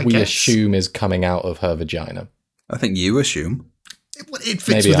wife, I We guess? assume is coming out of her vagina. I think you assume. It fits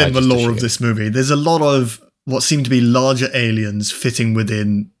Maybe I within the just lore assume. of this movie. There's a lot of what seem to be larger aliens fitting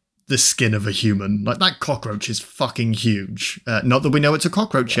within the skin of a human. Like that cockroach is fucking huge. Not that we know it's a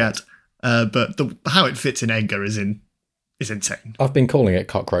cockroach yet, but how it fits in Edgar is insane. I've been calling it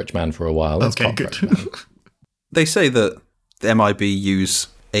Cockroach Man for a while. It's Okay, Cockroach good. Man. They say that the MIB use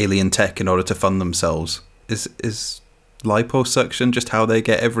alien tech in order to fund themselves. Is liposuction just how they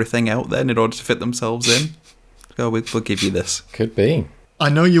get everything out then in order to fit themselves in? Oh, we'll give you this. Could be. I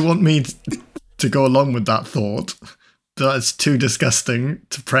know you want me to go along with that thought, but that's too disgusting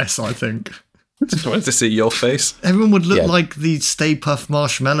to press, I think. Just wanted to see your face. Everyone would look Yeah. like the Stay Puft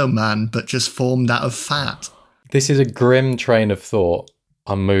Marshmallow Man, but just formed out of fat. This is a grim train of thought.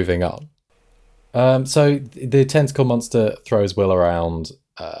 I'm moving on. So the tentacle monster throws Will around,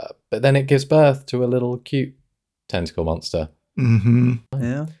 but then it gives birth to a little cute tentacle monster. Mm-hmm.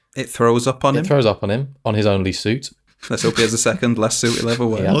 Yeah. It throws up on It him. throws up on him, on his only suit. Let's hope he has a second, less suit he'll ever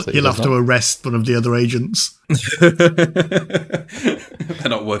wear. Yeah. Absolutely You'll have does to not. arrest one of the other agents. They're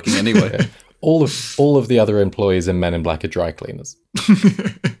not working anyway. All of the other employees in Men in Black are dry cleaners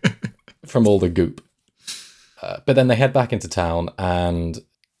from all the goop. But then they head back into town, and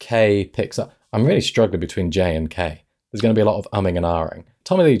Kay picks up. I'm really struggling between J and K. There's going to be a lot of umming and ahhing.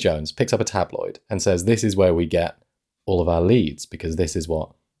 Tommy Lee Jones picks up a tabloid and says, "This is where we get all of our leads because this is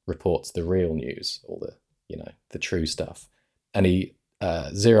what reports the real news, all the true stuff." And he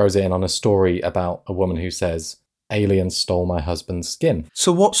zeroes in on a story about a woman who says, "Aliens stole my husband's skin."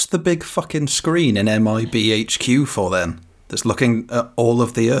 So what's the big fucking screen in MIB HQ for then? That's looking at all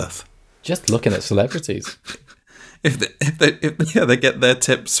of the Earth. Just looking at celebrities. If they get their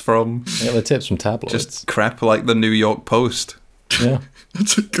tips from They get the tips from tabloids. just crap like the New York Post. Yeah.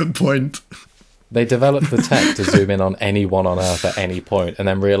 That's a good point. They developed the tech to zoom in on anyone on Earth at any point and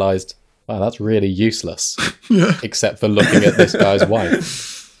then realised, wow, that's really useless. Yeah. Except for looking at this guy's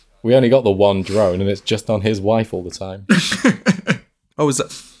wife. We only got the one drone and it's just on his wife all the time. Oh,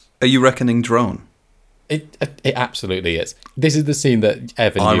 are you reckoning drone? It absolutely is. This is the scene that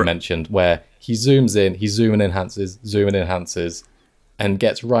Evan, I you re- mentioned, where he zooms in, he zoom and enhances, and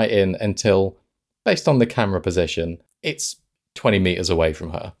gets right in until, based on the camera position, it's 20 meters away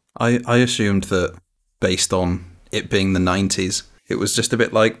from her. I assumed that based on it being the 90s, it was just a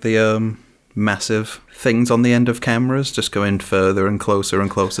bit like the massive things on the end of cameras, just going further and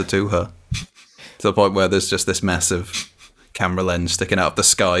closer to her. To the point where there's just this massive camera lens sticking out of the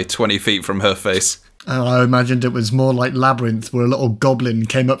sky 20 feet from her face. I imagined it was more like Labyrinth, where a little goblin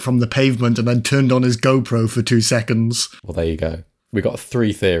came up from the pavement and then turned on his GoPro for 2 seconds. Well, there you go. We got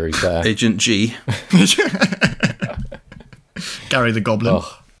 3 theories there. Agent G. Gary the Goblin.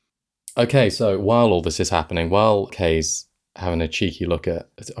 Oh. Okay, so while all this is happening, while Kay's having a cheeky look at...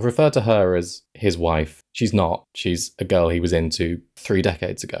 I refer to her as his wife. She's not. She's a girl he was into 4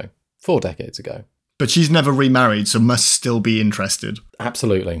 decades ago. But she's never remarried, so must still be interested.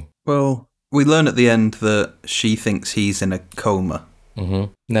 Absolutely. Well, we learn at the end that she thinks he's in a coma.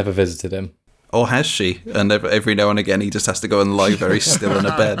 Mm-hmm. Never visited him. Or has she? And every now and again he just has to go and lie very still in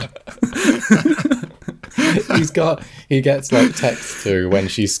a bed. He gets like texts through when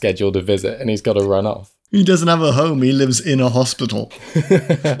she's scheduled a visit and he's got to run off. He doesn't have a home, he lives in a hospital.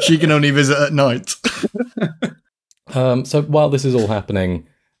 She can only visit at night. So while this is all happening,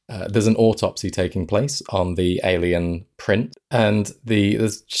 there's an autopsy taking place on the alien print, and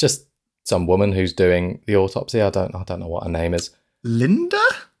there's just some woman who's doing the autopsy. I don't know what her name is. Linda?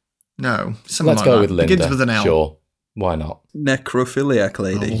 No, something Let's like go that. with Linda. Begins with an L. Sure, why not? Necrophiliac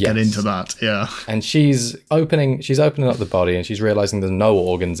lady. We'll Yes. get into that, yeah. And she's opening up the body, and she's realizing there's no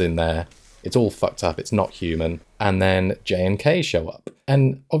organs in there. It's all fucked up. It's not human. And then J and K show up.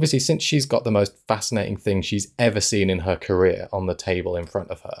 And obviously, since she's got the most fascinating thing she's ever seen in her career on the table in front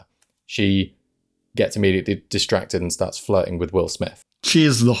of her, she gets immediately distracted and starts flirting with Will Smith. She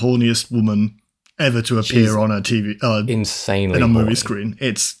is the horniest woman ever to appear She's on a TV, Insanely in a movie horny. screen.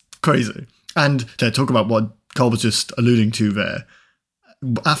 It's crazy. And to talk about what Carl was just alluding to there,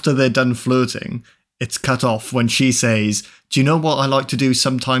 after they're done flirting, it's cut off when she says, "Do you know what I like to do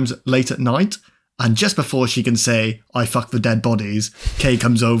sometimes late at night?" And just before she can say, "I fuck the dead bodies," Kay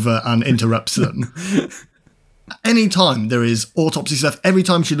comes over and interrupts them. Anytime there is autopsy stuff, every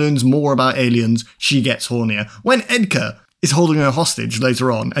time she learns more about aliens, she gets hornier. When Edgar is holding her hostage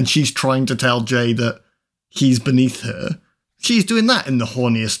later on and she's trying to tell Jay that he's beneath her, she's doing that in the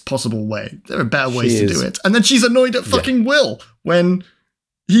horniest possible way. There are better ways to do it. And then she's annoyed at fucking Will when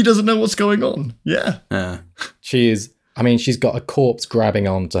he doesn't know what's going on. Yeah. She's got a corpse grabbing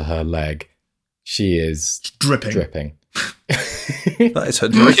onto her leg. She is dripping. That is her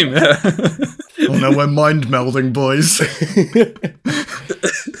dream. Oh no, we're mind melding, boys.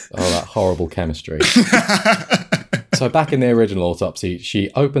 Oh, that horrible chemistry. So back in the original autopsy, she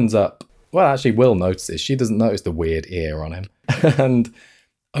opens up... Well, actually, Will notices. She doesn't notice the weird ear on him. And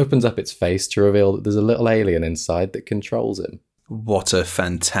opens up its face to reveal that there's a little alien inside that controls him. What a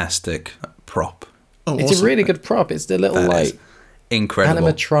fantastic prop. Oh, It's awesome. a really good prop. It's the little, That is incredible.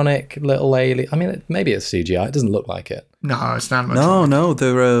 animatronic little alien. I mean, maybe it's CGI. It doesn't look like it. No, it's an animatronic.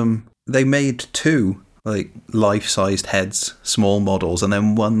 No, they made 2 like life-sized heads, small models, and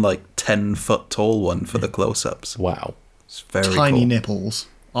then one like 10-foot tall one for the close-ups. Wow. It's very Tiny cool. nipples.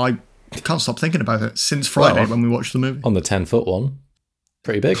 I can't stop thinking about it since Friday when we watched the movie. On the 10-foot one.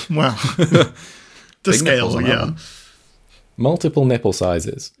 Pretty big. Wow. The Big nipples scale, on that yeah. one. Multiple nipple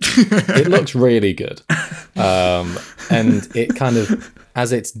sizes. It looks really good. And it kind of,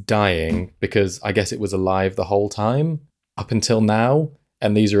 as it's dying, because I guess it was alive the whole time up until now,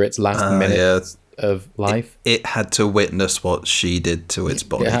 and these are its last minutes of life. It had to witness what she did to its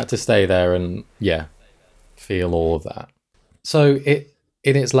body. It had to stay there and, feel all of that. So in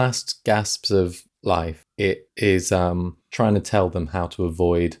its last gasps of life, it is trying to tell them how to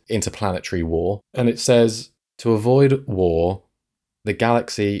avoid interplanetary war. And it says, to avoid war, the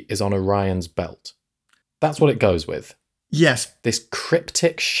galaxy is on Orion's belt. That's what it goes with. Yes. This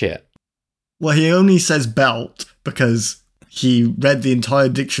cryptic shit. Well, he only says belt because he read the entire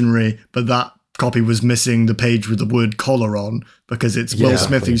dictionary, but that copy was missing the page with the word collar on because it's Will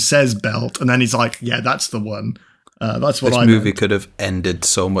Smith who says belt. And then he's like, yeah, that's the one. That's what This I movie meant. could have ended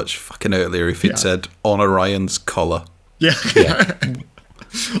so much fucking earlier if he'd said on Orion's collar. Yeah.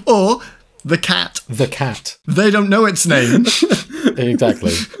 Or the cat. The cat. They don't know its name.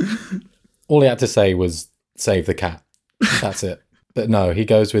 Exactly. All he had to say was save the cat. That's it. But no, he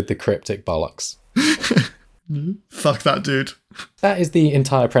goes with the cryptic bollocks. Fuck that dude. That is the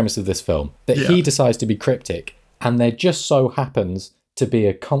entire premise of this film. That he decides to be cryptic, and there just so happens to be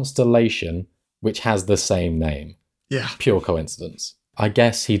a constellation which has the same name. Yeah. Pure coincidence. I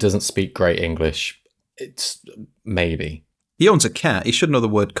guess he doesn't speak great English. It's maybe. He owns a cat. He should know the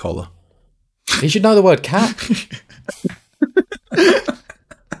word collar. He should know the word cat.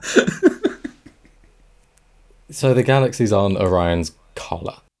 So the galaxy's on Orion's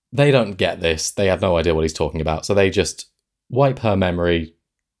collar. They don't get this. They have no idea what he's talking about. So they just wipe her memory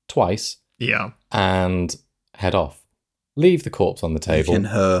twice Yeah. and head off. Leave the corpse on the table. Making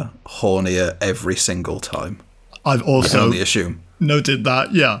her hornier every single time. I've I can also only assume. noted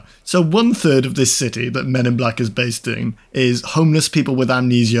that, yeah. So 1/3 of this city that Men in Black is based in is homeless people with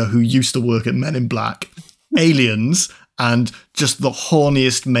amnesia who used to work at Men in Black, aliens, and just the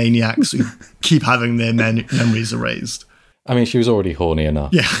horniest maniacs who keep having their memories erased. I mean, she was already horny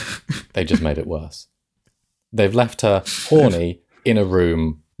enough. Yeah. They just made it worse. They've left her horny in a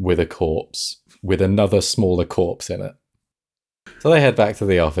room with a corpse, with another smaller corpse in it. So they head back to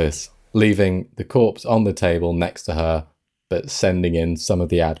the office, leaving the corpse on the table next to her, but sending in some of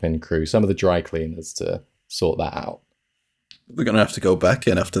the admin crew, some of the dry cleaners to sort that out. They're going to have to go back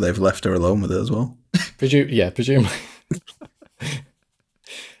in after they've left her alone with it as well. Presumably.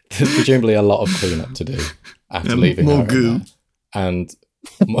 There's presumably a lot of cleanup to do after leaving more her in goo. there. And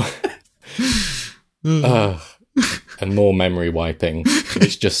more, and more memory wiping,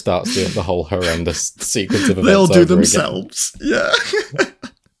 which just starts the whole horrendous sequence of events. They all do over again. themselves. Yeah. I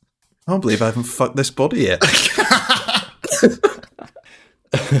can't believe I haven't fucked this body yet.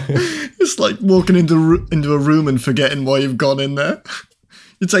 It's like walking into a room and forgetting why you've gone in there.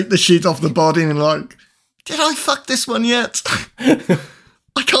 You take the sheet off the body and you're like, did I fuck this one yet?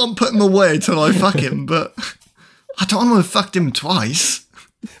 I can't put him away till I fuck him, but I don't want to have fucked him twice.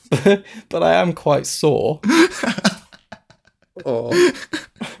 But I am quite sore. Oh.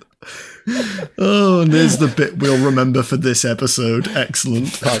 Oh, and there's the bit we'll remember for this episode. Excellent.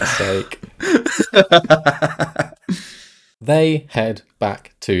 Fuck's sake. They head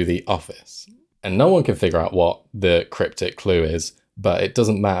back to the office, and no one can figure out what the cryptic clue is, but it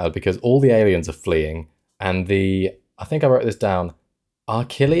doesn't matter because all the aliens are fleeing, and I think I wrote this down,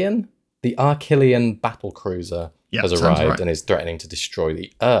 the Archillian battle cruiser Yeah, has sounds arrived right. and is threatening to destroy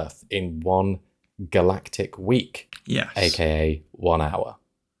the Earth in 1 galactic week, Yes. aka 1 hour.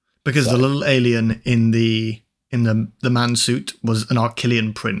 Because the little alien in the man suit was an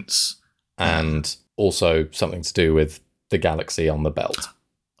Archillian prince. And also something to do with the galaxy on the belt.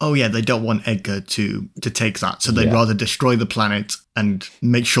 Oh yeah, they don't want Edgar to take that, so they'd Yeah. rather destroy the planet and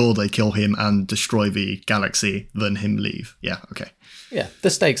make sure they kill him and destroy the galaxy than him leave. Yeah, okay. Yeah, the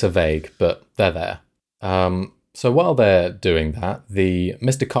stakes are vague, but they're there. So while they're doing that, the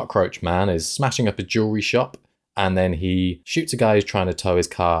Mr. Cockroach Man is smashing up a jewelry shop, and then he shoots a guy who's trying to tow his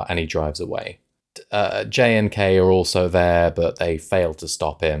car, and he drives away. J and K are also there, but they fail to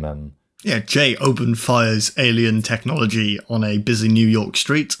stop him, and Yeah, Jay open fires alien technology on a busy New York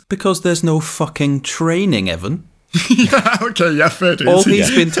street. Because there's no fucking training, Evan. Yeah, okay, yeah, fair dues. All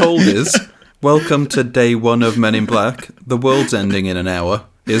he's been told is, welcome to day 1 of Men in Black. The world's ending in an hour.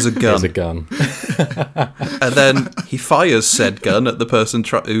 Here's a there's gun. a gun. And then he fires said gun at the person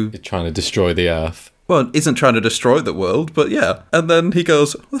who, Trying to destroy the Earth. well, isn't trying to destroy the world, but yeah. And then he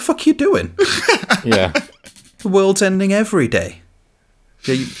goes, what the fuck are you doing? Yeah. The world's ending every day.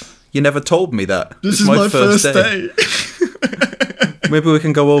 Yeah, you never told me that. This It's is my first day. Maybe we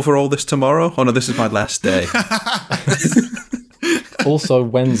can go over all this tomorrow? Oh no, this is my last day. Also,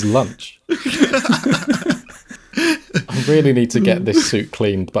 when's lunch? I really need to get this suit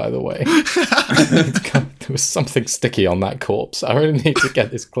cleaned, by the way. There was something sticky on that corpse. I really need to get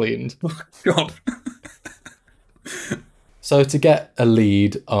this cleaned. God. So to get a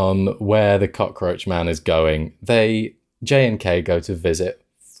lead on where the Cockroach Man is going, J and K go to visit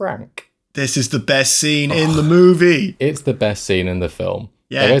Frank. This is the best scene in the movie. It's the best scene in the film.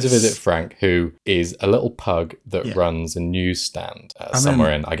 They go to Yes. visit Frank, who is a little pug that Yeah. runs a newsstand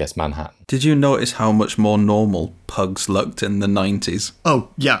somewhere in, I guess, Manhattan. Did you notice how much more normal pugs looked in the 90s? Oh,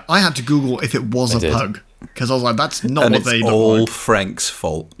 yeah, I had to Google if it was a did. pug. Because I was like, that's not And what it's they look all like. Frank's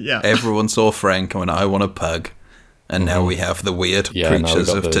fault. Yeah. Everyone saw Frank and went, I want a pug. And now we have the weird Yeah, now we've creatures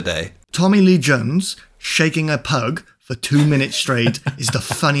got of the- today. Tommy Lee Jones shaking a pug for 2 minutes straight is the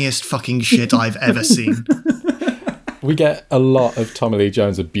funniest fucking shit I've ever seen. We get a lot of Tommy Lee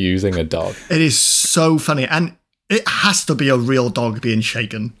Jones abusing a dog. It is so funny. And it has to be a real dog being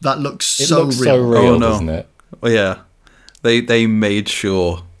shaken. That looks It so looks real. so real, Oh, no. doesn't it? Well, yeah. They made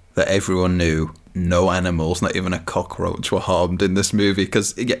sure that everyone knew no animals, not even a cockroach, were harmed in this movie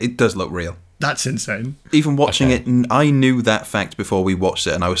because it does look real. That's insane. Even watching Okay. it, I knew that fact before we watched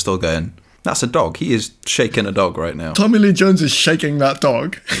it and I was still going, that's a dog. He is shaking a dog right now. Tommy Lee Jones is shaking that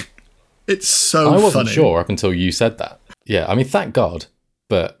dog. It's so I wasn't funny. sure up until you said that. Yeah, I mean, thank God.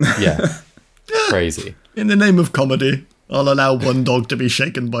 But yeah, crazy. In the name of comedy, I'll allow one dog to be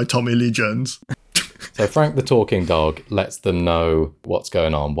shaken by Tommy Lee Jones. So Frank the talking dog lets them know what's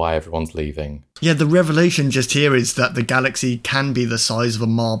going on, why everyone's leaving. Yeah, the revelation just here is that the galaxy can be the size of a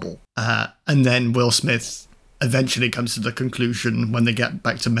marble. And then Will Smith eventually comes to the conclusion when they get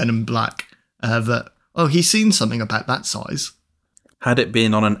back to Men in Black that, he's seen something about that size. Had it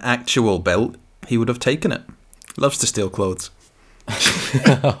been on an actual belt, he would have taken it. Loves to steal clothes.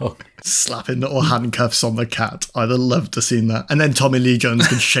 Slapping little handcuffs on the cat. I'd have loved to seen that. And then Tommy Lee Jones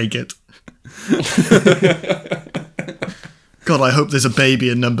can shake it. God, I hope there's a baby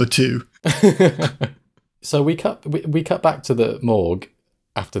in number 2. So we cut back to the morgue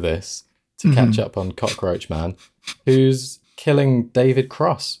after this to catch up on Cockroach Man, who's killing David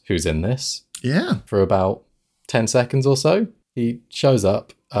Cross, who's in this. Yeah. For about 10 seconds or so. He shows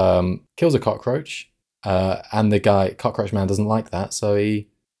up, kills a cockroach, and the Cockroach Man doesn't like that, so he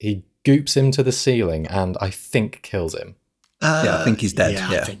goops him to the ceiling and I think kills him. Yeah, I think he's dead.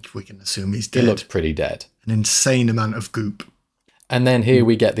 Yeah, Yeah. I think we can assume he's dead. He looks pretty dead. An insane amount of goop. And then here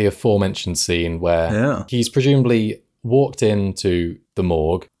we get the aforementioned scene where he's presumably walked into the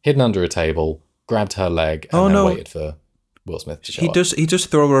morgue, hidden under a table, grabbed her leg, and then waited for Will Smith to show up. He does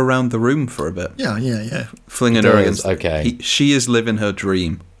throw her around the room for a bit. Yeah. Flinging her against... Okay. She is living her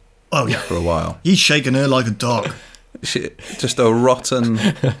dream. Oh, yeah. For a while. He's shaking her like a dog. Just a rotten,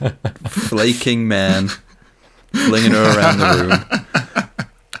 flaking man flinging her around the room.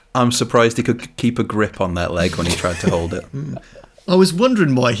 I'm surprised he could keep a grip on that leg when he tried to hold it. I was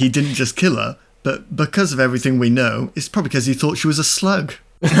wondering why he didn't just kill her, but because of everything we know, it's probably because he thought she was a slug.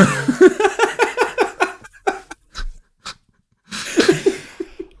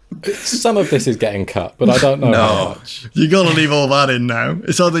 Some of this is getting cut, but I don't know how much. You gotta leave all that in now.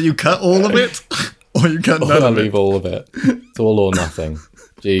 It's either you cut all of it, or you cut none of it. Leave all of it. It's all or nothing.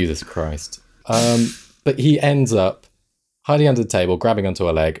 Jesus Christ. But he ends up hiding under the table, grabbing onto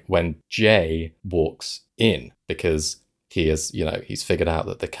her leg when Jay walks in because he's figured out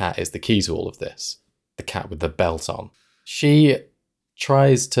that the cat is the key to all of this. The cat with the belt on. She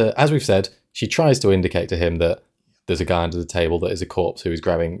tries to, as we've said, indicate to him that there's a guy under the table that is a corpse who's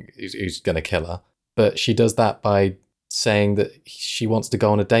going to kill her. But she does that by saying that she wants to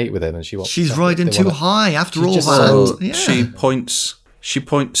go on a date with him, and she's riding too high after all that. So she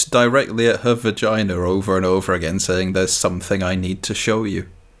points directly at her vagina over and over again, saying, "There's something I need to show you.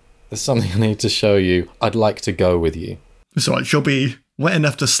 There's something I need to show you. I'd like to go with you." It's all right. She'll be wet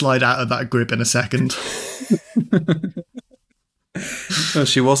enough to slide out of that grip in a second. No,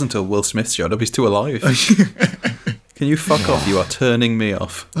 she wasn't until Will Smith showed up. He's too alive. Can you fuck off? You are turning me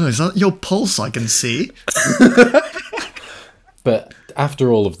off. Oh, is that your pulse I can see? But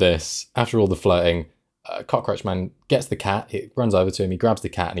after all of this, after all the flirting, Cockroach Man gets the cat, he runs over to him, he grabs the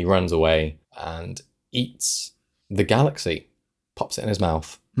cat and he runs away and eats the galaxy, pops it in his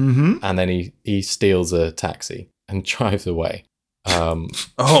mouth, and then he steals a taxi and drives away. And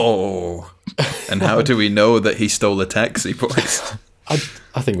how do we know that he stole a taxi, boys?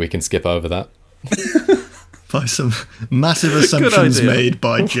 I think we can skip over that. By some massive assumptions made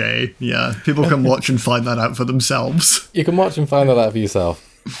by Jay. Yeah, people can watch and find that out for themselves. You can watch and find that out for yourself.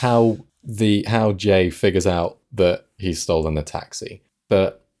 How Jay figures out that he's stolen the taxi.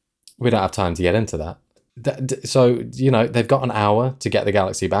 But we don't have time to get into that. So, they've got an hour to get the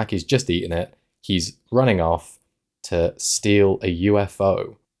galaxy back. He's just eaten it. He's running off to steal a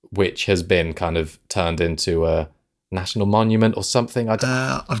UFO, which has been kind of turned into a national monument or something.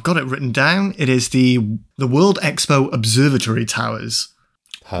 I've got it written down. It is the World Expo Observatory Towers.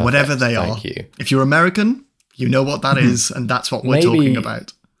 Perfect. Whatever they are. Thank you. If you're American, you know what that is, and that's what we're talking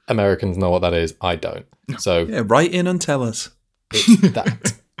about. Americans know what that is. I don't. So yeah, write in and tell us. It's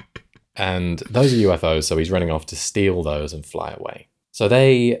that. And those are UFOs, so he's running off to steal those and fly away. So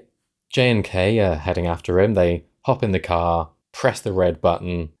J and K are heading after him. They hop in the car, press the red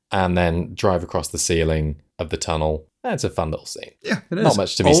button, and then drive across the ceiling of the tunnel. That's a fun little scene. Yeah, it is. Not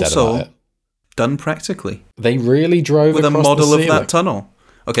much to be said about it. Done practically. They really drove with across a model the of ceiling. that tunnel.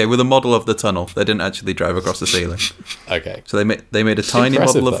 Okay, with a model of the tunnel. They didn't actually drive across the ceiling. Okay. So they made a tiny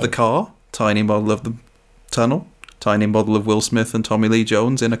model of the car, tiny model of the tunnel, tiny model of Will Smith and Tommy Lee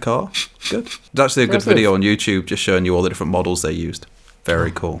Jones in a car. Good. There's actually a good video on YouTube just showing you all the different models they used.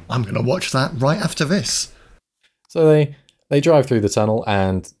 Very cool. I'm going to watch that right after this. So they drive through the tunnel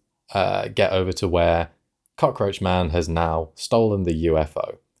and get over to where Cockroach Man has now stolen the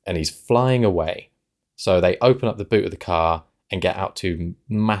UFO and he's flying away. So they open up the boot of the car and get out two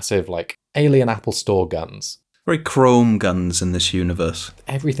massive, alien Apple Store guns. Very chrome guns in this universe.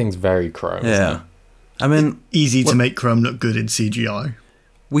 Everything's very chrome. Yeah. I mean... Easy to make chrome look good in CGI.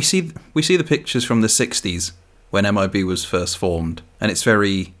 We see the pictures from the 60s when MIB was first formed, and it's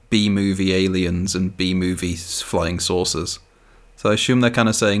very B-movie aliens and B-movie flying saucers. So I assume they're kind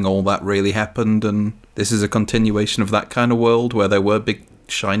of saying all that really happened, and this is a continuation of that kind of world where there were big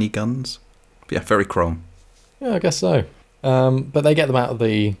shiny guns. But yeah, very Chrome. Yeah, I guess so. But they get them out of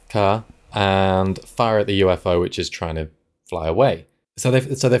the car and fire at the UFO, which is trying to fly away. So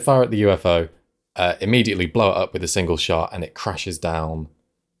they fire at the UFO, immediately blow it up with a single shot, and it crashes down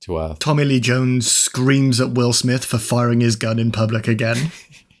to Earth. Tommy Lee Jones screams at Will Smith for firing his gun in public again.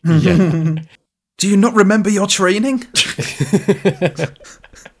 Yeah. Do you not remember your training?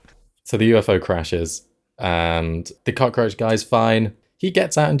 So the UFO crashes, and the cockroach guy's fine. He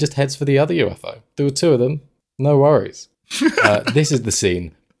gets out and just heads for the other UFO. There were two of them. No worries. This is the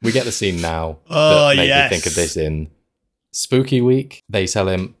scene. We get the scene now that made me think of this in Spooky Week. They tell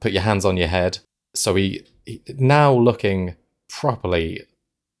him, put your hands on your head. So he now looking properly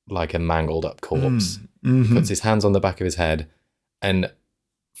like a mangled up corpse, puts his hands on the back of his head, and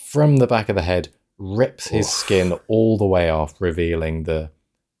from the back of the head rips his skin all the way off, revealing the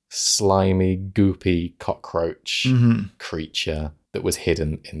slimy, goopy cockroach creature that was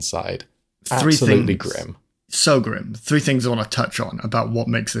hidden inside. Absolutely grim. So grim. Three things I want to touch on about what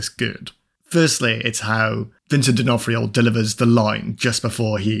makes this good. Firstly, it's how Vincent D'Onofrio delivers the line just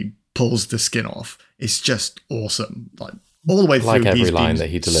before he pulls the skin off. It's just awesome. Like all the way through, like every line that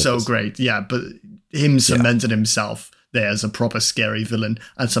he delivers. So great. Yeah, but him cementing himself there as a proper scary villain,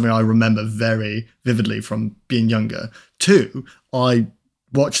 and something I remember very vividly from being younger. Two, I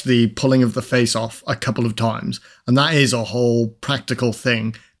watched the pulling of the face off a couple of times, and that is a whole practical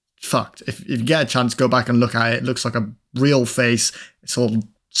thing. Fucked. If you get a chance, go back and look at it. It looks like a real face. It's all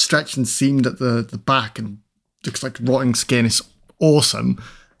stretched and seamed at the back and looks like rotting skin. It's awesome.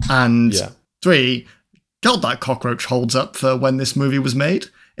 And three, God, that cockroach holds up for when this movie was made.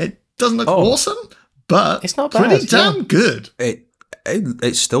 It doesn't look awesome, but it's not bad, pretty damn good.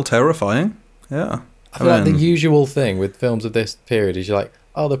 It's still terrifying. Yeah. I feel like the usual thing with films of this period is you're like,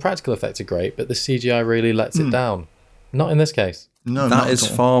 oh, the practical effects are great, but the CGI really lets it down. Not in this case. No, that is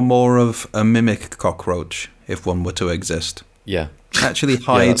far more of a mimic cockroach, if one were to exist. Yeah. Actually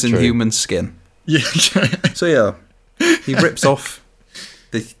hides in human skin. Yeah. So yeah, he rips off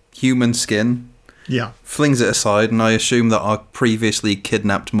the human skin, flings it aside, and I assume that our previously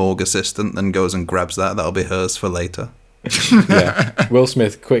kidnapped morgue assistant then goes and grabs that. That'll be hers for later. Yeah. Will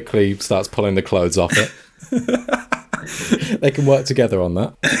Smith quickly starts pulling the clothes off it. They can work together on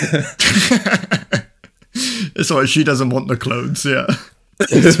that. It's alright, she doesn't want the clothes, yeah.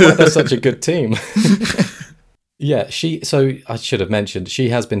 That's why they're such a good team. Yeah, so I should have mentioned, she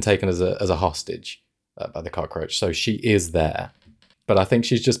has been taken as a hostage by the cockroach, so she is there. But I think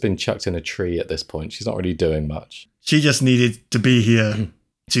she's just been chucked in a tree at this point. She's not really doing much. She just needed to be here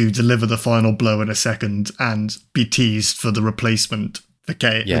to deliver the final blow in a second and be teased for the replacement for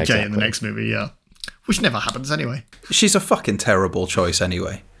Jay in the next movie, which never happens anyway. She's a fucking terrible choice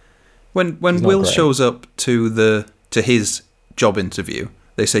anyway. When Will shows up to his job interview,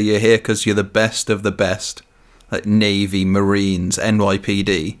 they say you're here because you're the best of the best, like Navy, Marines,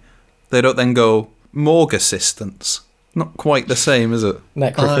 NYPD. They don't then go morgue assistants. Not quite the same, is it?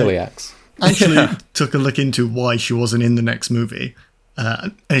 Necrophiliacs. I actually took a look into why she wasn't in the next movie,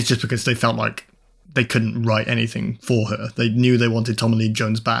 and it's just because they felt like they couldn't write anything for her. They knew they wanted Tommy Lee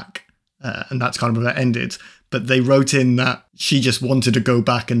Jones back, and that's kind of where it ended. But they wrote in that she just wanted to go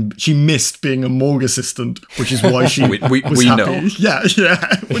back and she missed being a morgue assistant, which is why she was happy. Know. Yeah,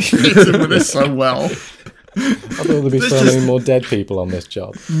 which fits in with this so well. I thought there'd be so many more dead people on this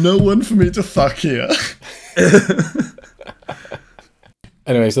job. No one for me to fuck here.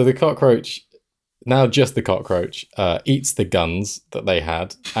 Anyway, so the cockroach, now just the cockroach, eats the guns that they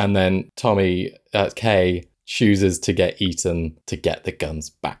had, and then Kay chooses to get eaten to get the guns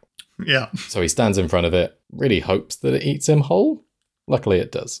back. Yeah. So he stands in front of it, really hopes that it eats him whole. Luckily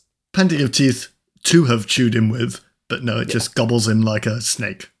it does. Plenty of teeth to have chewed him with, but no, it just gobbles him like a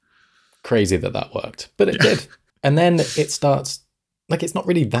snake. Crazy that worked, but it did. And then it starts, like, it's not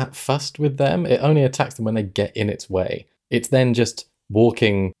really that fussed with them. It only attacks them when they get in its way. It's then just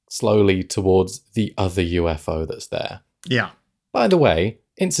walking slowly towards the other UFO that's there. Yeah. By the way,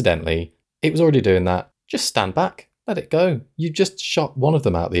 incidentally, it was already doing that. Just stand back. Let it go. You just shot one of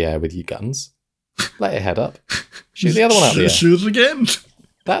them out the air with your guns. Let it head up. Shoot the other one out the air. Shoot it again.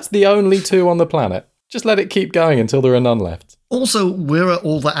 That's the only two on the planet. Just let it keep going until there are none left. Also, where are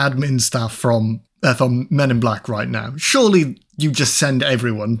all the admin staff from Men in Black right now? Surely you just send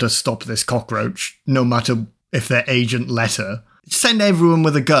everyone to stop this cockroach, no matter if their agent let her. Send everyone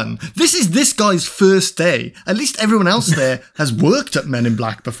with a gun. This is this guy's first day. At least everyone else there has worked at Men in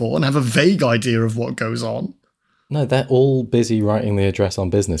Black before and have a vague idea of what goes on. No, they're all busy writing the address on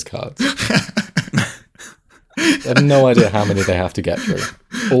business cards. They have no idea how many they have to get through.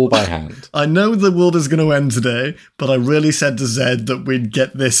 All by hand. I know the world is going to end today, but I really said to Zed that we'd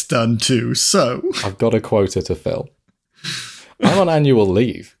get this done too, so... I've got a quota to fill. I'm on annual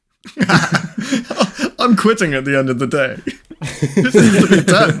leave. I'm quitting at the end of the day. This needs to be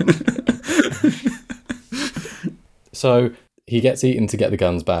done. So he gets eaten to get the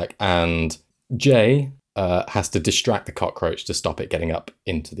guns back, and Jay has to distract the cockroach to stop it getting up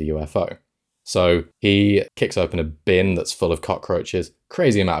into the UFO. So he kicks open a bin that's full of cockroaches.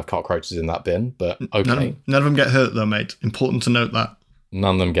 Crazy amount of cockroaches in that bin, but okay. None of them get hurt though, mate. Important to note that.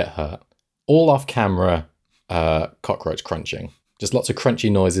 None of them get hurt. All off camera cockroach crunching. Just lots of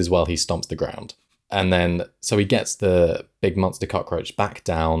crunchy noises while he stomps the ground. And then, so he gets the big monster cockroach back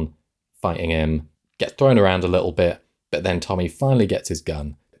down, fighting him, gets thrown around a little bit, but then Tommy finally gets his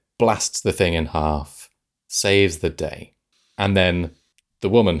gun, blasts the thing in half, saves the day. And then the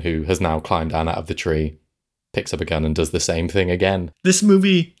woman who has now climbed down out of the tree picks up a gun and does the same thing again. This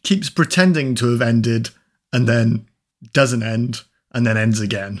movie keeps pretending to have ended and then doesn't end and then ends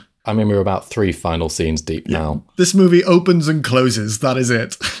again. I mean, we're about 3 final scenes deep now. This movie opens and closes. That is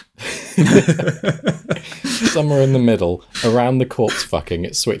it. Somewhere in the middle, around the corpse fucking,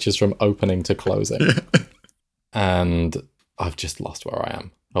 it switches from opening to closing. And I've just lost where I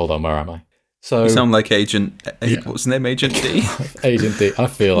am. Hold on, where am I? So You sound like Agent... What's his name? Agent D? Agent D. I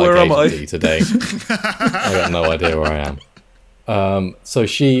feel like Where am I? Agent D today. I got no idea where I am. So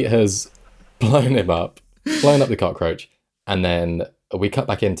she has blown up the cockroach, and then we cut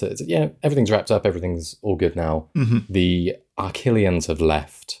back into, yeah, everything's wrapped up, everything's all good now. Mm-hmm. The Archilians have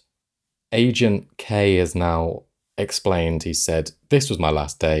left. Agent K has now explained, he said, this was my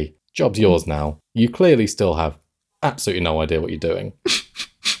last day, job's yours now. You clearly still have absolutely no idea what you're doing.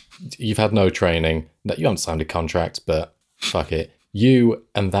 You've had no training, you haven't signed a contract, but fuck it. You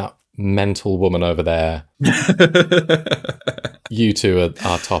and that mental woman over there, you two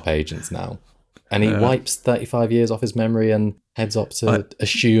are top agents now. And he wipes 35 years off his memory and heads up to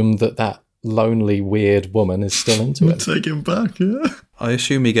assume that lonely, weird woman is still into it. Take him back, yeah. I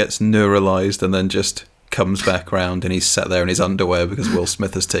assume he gets neuralized and then just comes back round and he's sat there in his underwear because Will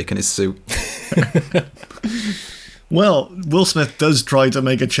Smith has taken his suit. Well, Will Smith does try to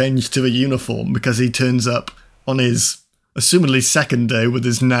make a change to a uniform because he turns up on his, assumedly second day with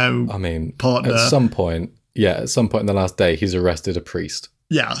his now partner. At some point in the last day, he's arrested a priest.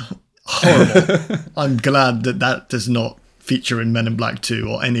 Yeah, horrible. I'm glad that does not feature in Men in Black 2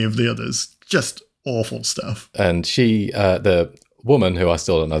 or any of the others. Just awful stuff. And she, the woman who I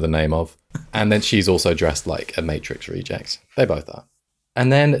still don't know the name of, and then she's also dressed like a Matrix reject. They both are.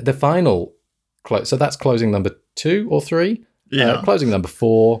 And then the final, so that's closing number 2 or 3. Yeah. Closing number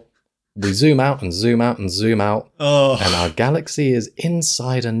 4. We zoom out and zoom out and zoom out. Oh. And our galaxy is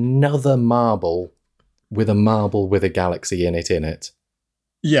inside another marble with a galaxy in it.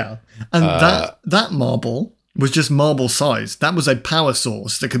 Yeah. And that marble was just marble size. That was a power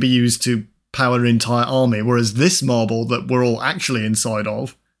source that could be used to power an entire army, whereas this marble that we're all actually inside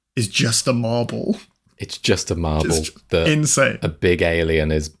of is just a marble. It's just a marble. Just that insane. A big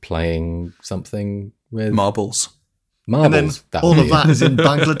alien is playing something with. Marbles. And then all of that is in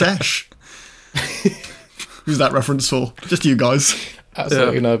Bangladesh. Who's that reference for? Just you guys.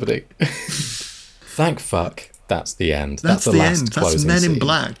 Absolutely nobody. Thank fuck. That's the end. That's the the last end. That's closing Men in scene.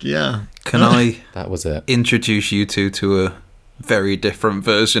 Black, yeah. Can I That was it. introduce you two to a very different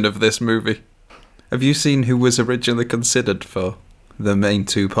version of this movie? Have you seen who was originally considered for the main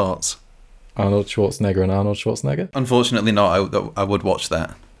 2 parts? Arnold Schwarzenegger and Arnold Schwarzenegger? Unfortunately not. I would watch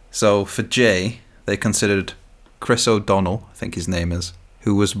that. So for Jay, they considered Chris O'Donnell, I think his name is,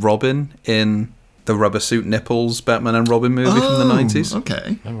 who was Robin in the Rubber Suit Nipples Batman and Robin movie from the 90s.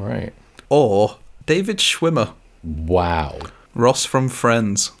 Okay. All right. Or David Schwimmer, Wow. Ross from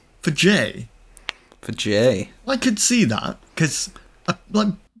Friends. For Jay, For Jay. I could see that, because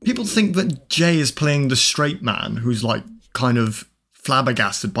people think that Jay is playing the straight man who's kind of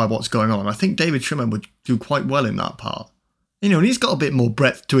flabbergasted by what's going on. I think David Schwimmer would do quite well in that part. And he's got a bit more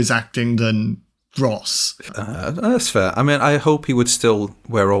breadth to his acting than Ross. That's fair. I mean, I hope he would still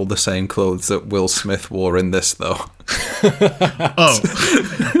wear all the same clothes that Will Smith wore in this, though. Oh,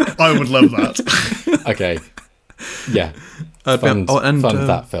 I would love that. Okay. Yeah. Fund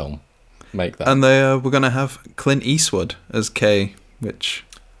that film. Make that. And they we're going to have Clint Eastwood as Kay, which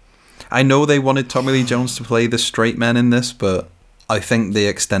I know they wanted Tommy Lee Jones to play the straight man in this, but I think the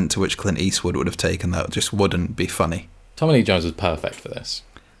extent to which Clint Eastwood would have taken that just wouldn't be funny. Tommy Lee Jones is perfect for this.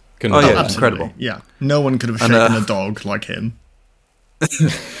 Couldn't Oh, have yeah, done it's better. incredible. Yeah, no one could have shaken a dog like him.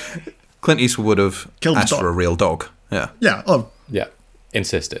 Clint Eastwood would have Killed the asked dog. for a real dog. Yeah. Yeah, oh, Yeah,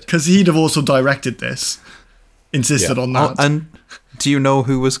 insisted. because he'd have also directed this. Insisted Yeah. on that. And do you know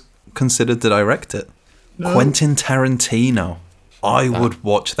who was considered to direct it? Quentin Tarantino. I would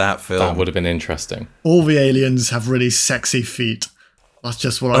watch that film. That would have been interesting. All the aliens have really sexy feet. That's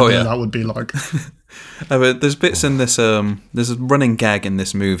just what I Oh, know yeah. that would be like. But there's bits in this. There's a running gag in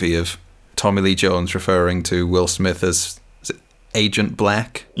this movie of Tommy Lee Jones referring to Will Smith as is it Agent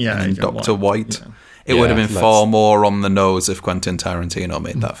Black, Yeah, and then Agent Dr. White. Yeah. It would have Yeah, been let's- far more on the nose if Quentin Tarantino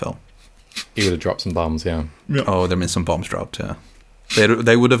made that film. He would have dropped some bombs, yeah. Yeah. Oh, there'd been some bombs dropped. Yeah,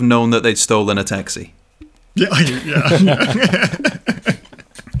 they would have known that they'd stolen a taxi. Yeah, yeah.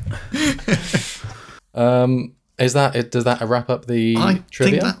 Is that it? Does that wrap up the I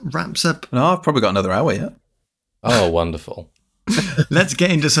trivia? think that wraps up. No, I've probably got another hour yet. Oh, wonderful. Let's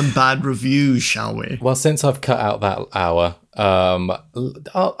get into some bad reviews, shall we? Well, since I've cut out that hour,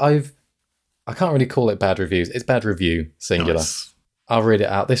 I can't really call it bad reviews. It's bad review, singular. Nice. I'll read it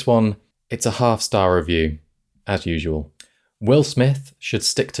out. This one, it's a 5-star review, as usual. Will Smith should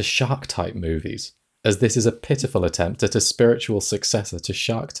stick to Shark-type movies, as this is a pitiful attempt at a spiritual successor to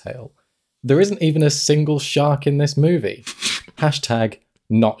Shark Tale. There isn't even a single shark in this movie. Hashtag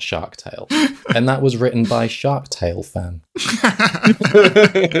not Shark Tale. And that was written by Shark Tale fan.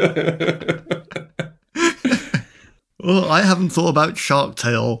 Well, I haven't thought about Shark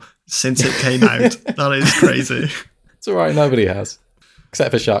Tale since it came out. That is crazy. It's all right, nobody has.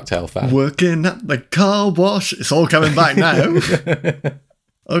 Except for Shark Tale fan. Working at the car wash. It's all coming back now.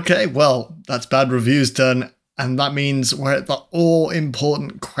 Okay, well, that's bad reviews done. And that means we're at the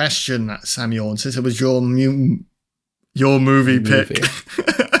all-important question, Samuel. And since it was your movie pick.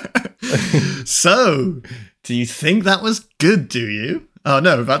 So, do you think that was good, do you? Oh,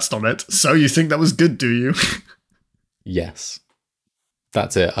 no, that's not it. So you think that was good, do you? Yes.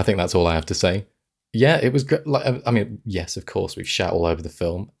 That's it. I think that's all I have to say. Yeah, it was good. Like, I mean, yes, of course, we've shat all over the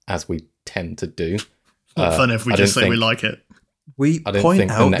film, as we tend to do. Not fun if we I just don't say we think- like it. We I don't point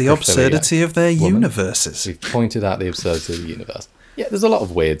think the out the necrophiliac absurdity of their woman- universes. We've pointed out the absurdity of the universe. Yeah, there's a lot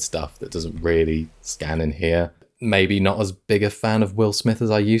of weird stuff that doesn't really scan in here. Maybe not as big a fan of Will Smith as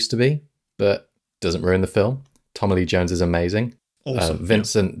I used to be, but doesn't ruin the film. Tommy Lee Jones is amazing. Awesome.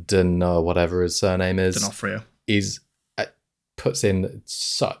 Vincent D'Onofrio, whatever his surname is, D'Onofrio. puts in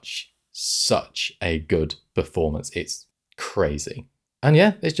such a good performance. It's crazy. And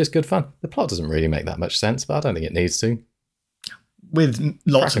yeah, it's just good fun. The plot doesn't really make that much sense, but I don't think it needs to. With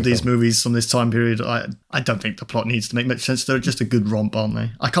lots of Cracking these film. movies from this time period, I don't think the plot needs to make much sense. They're just a good romp, aren't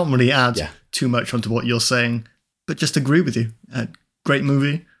they? I can't really add Yeah. too much onto what you're saying, but just agree with you. Great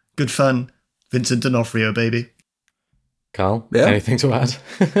movie, good fun. Vincent D'Onofrio, baby. Carl, Yeah. anything to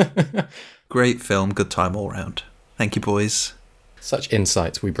add? Great film, good time all round. Thank you, boys. Such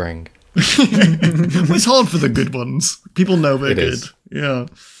insights we bring. It's hard for the good ones. People know they're It good. is. Yeah.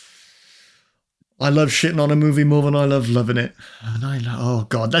 I love shitting on a movie more than I love loving it. And oh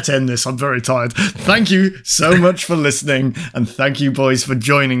God, let's end this. I'm very tired. Thank you so much for listening. And thank you, boys, for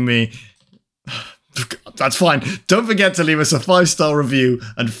joining me. That's fine. Don't forget to leave us a 5-star review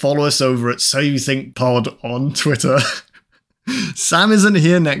and follow us over at So You Think Pod on Twitter. Sam isn't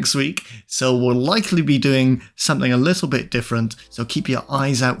here next week, so we'll likely be doing something a little bit different. So keep your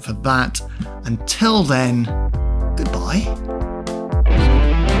eyes out for that. Until then, goodbye.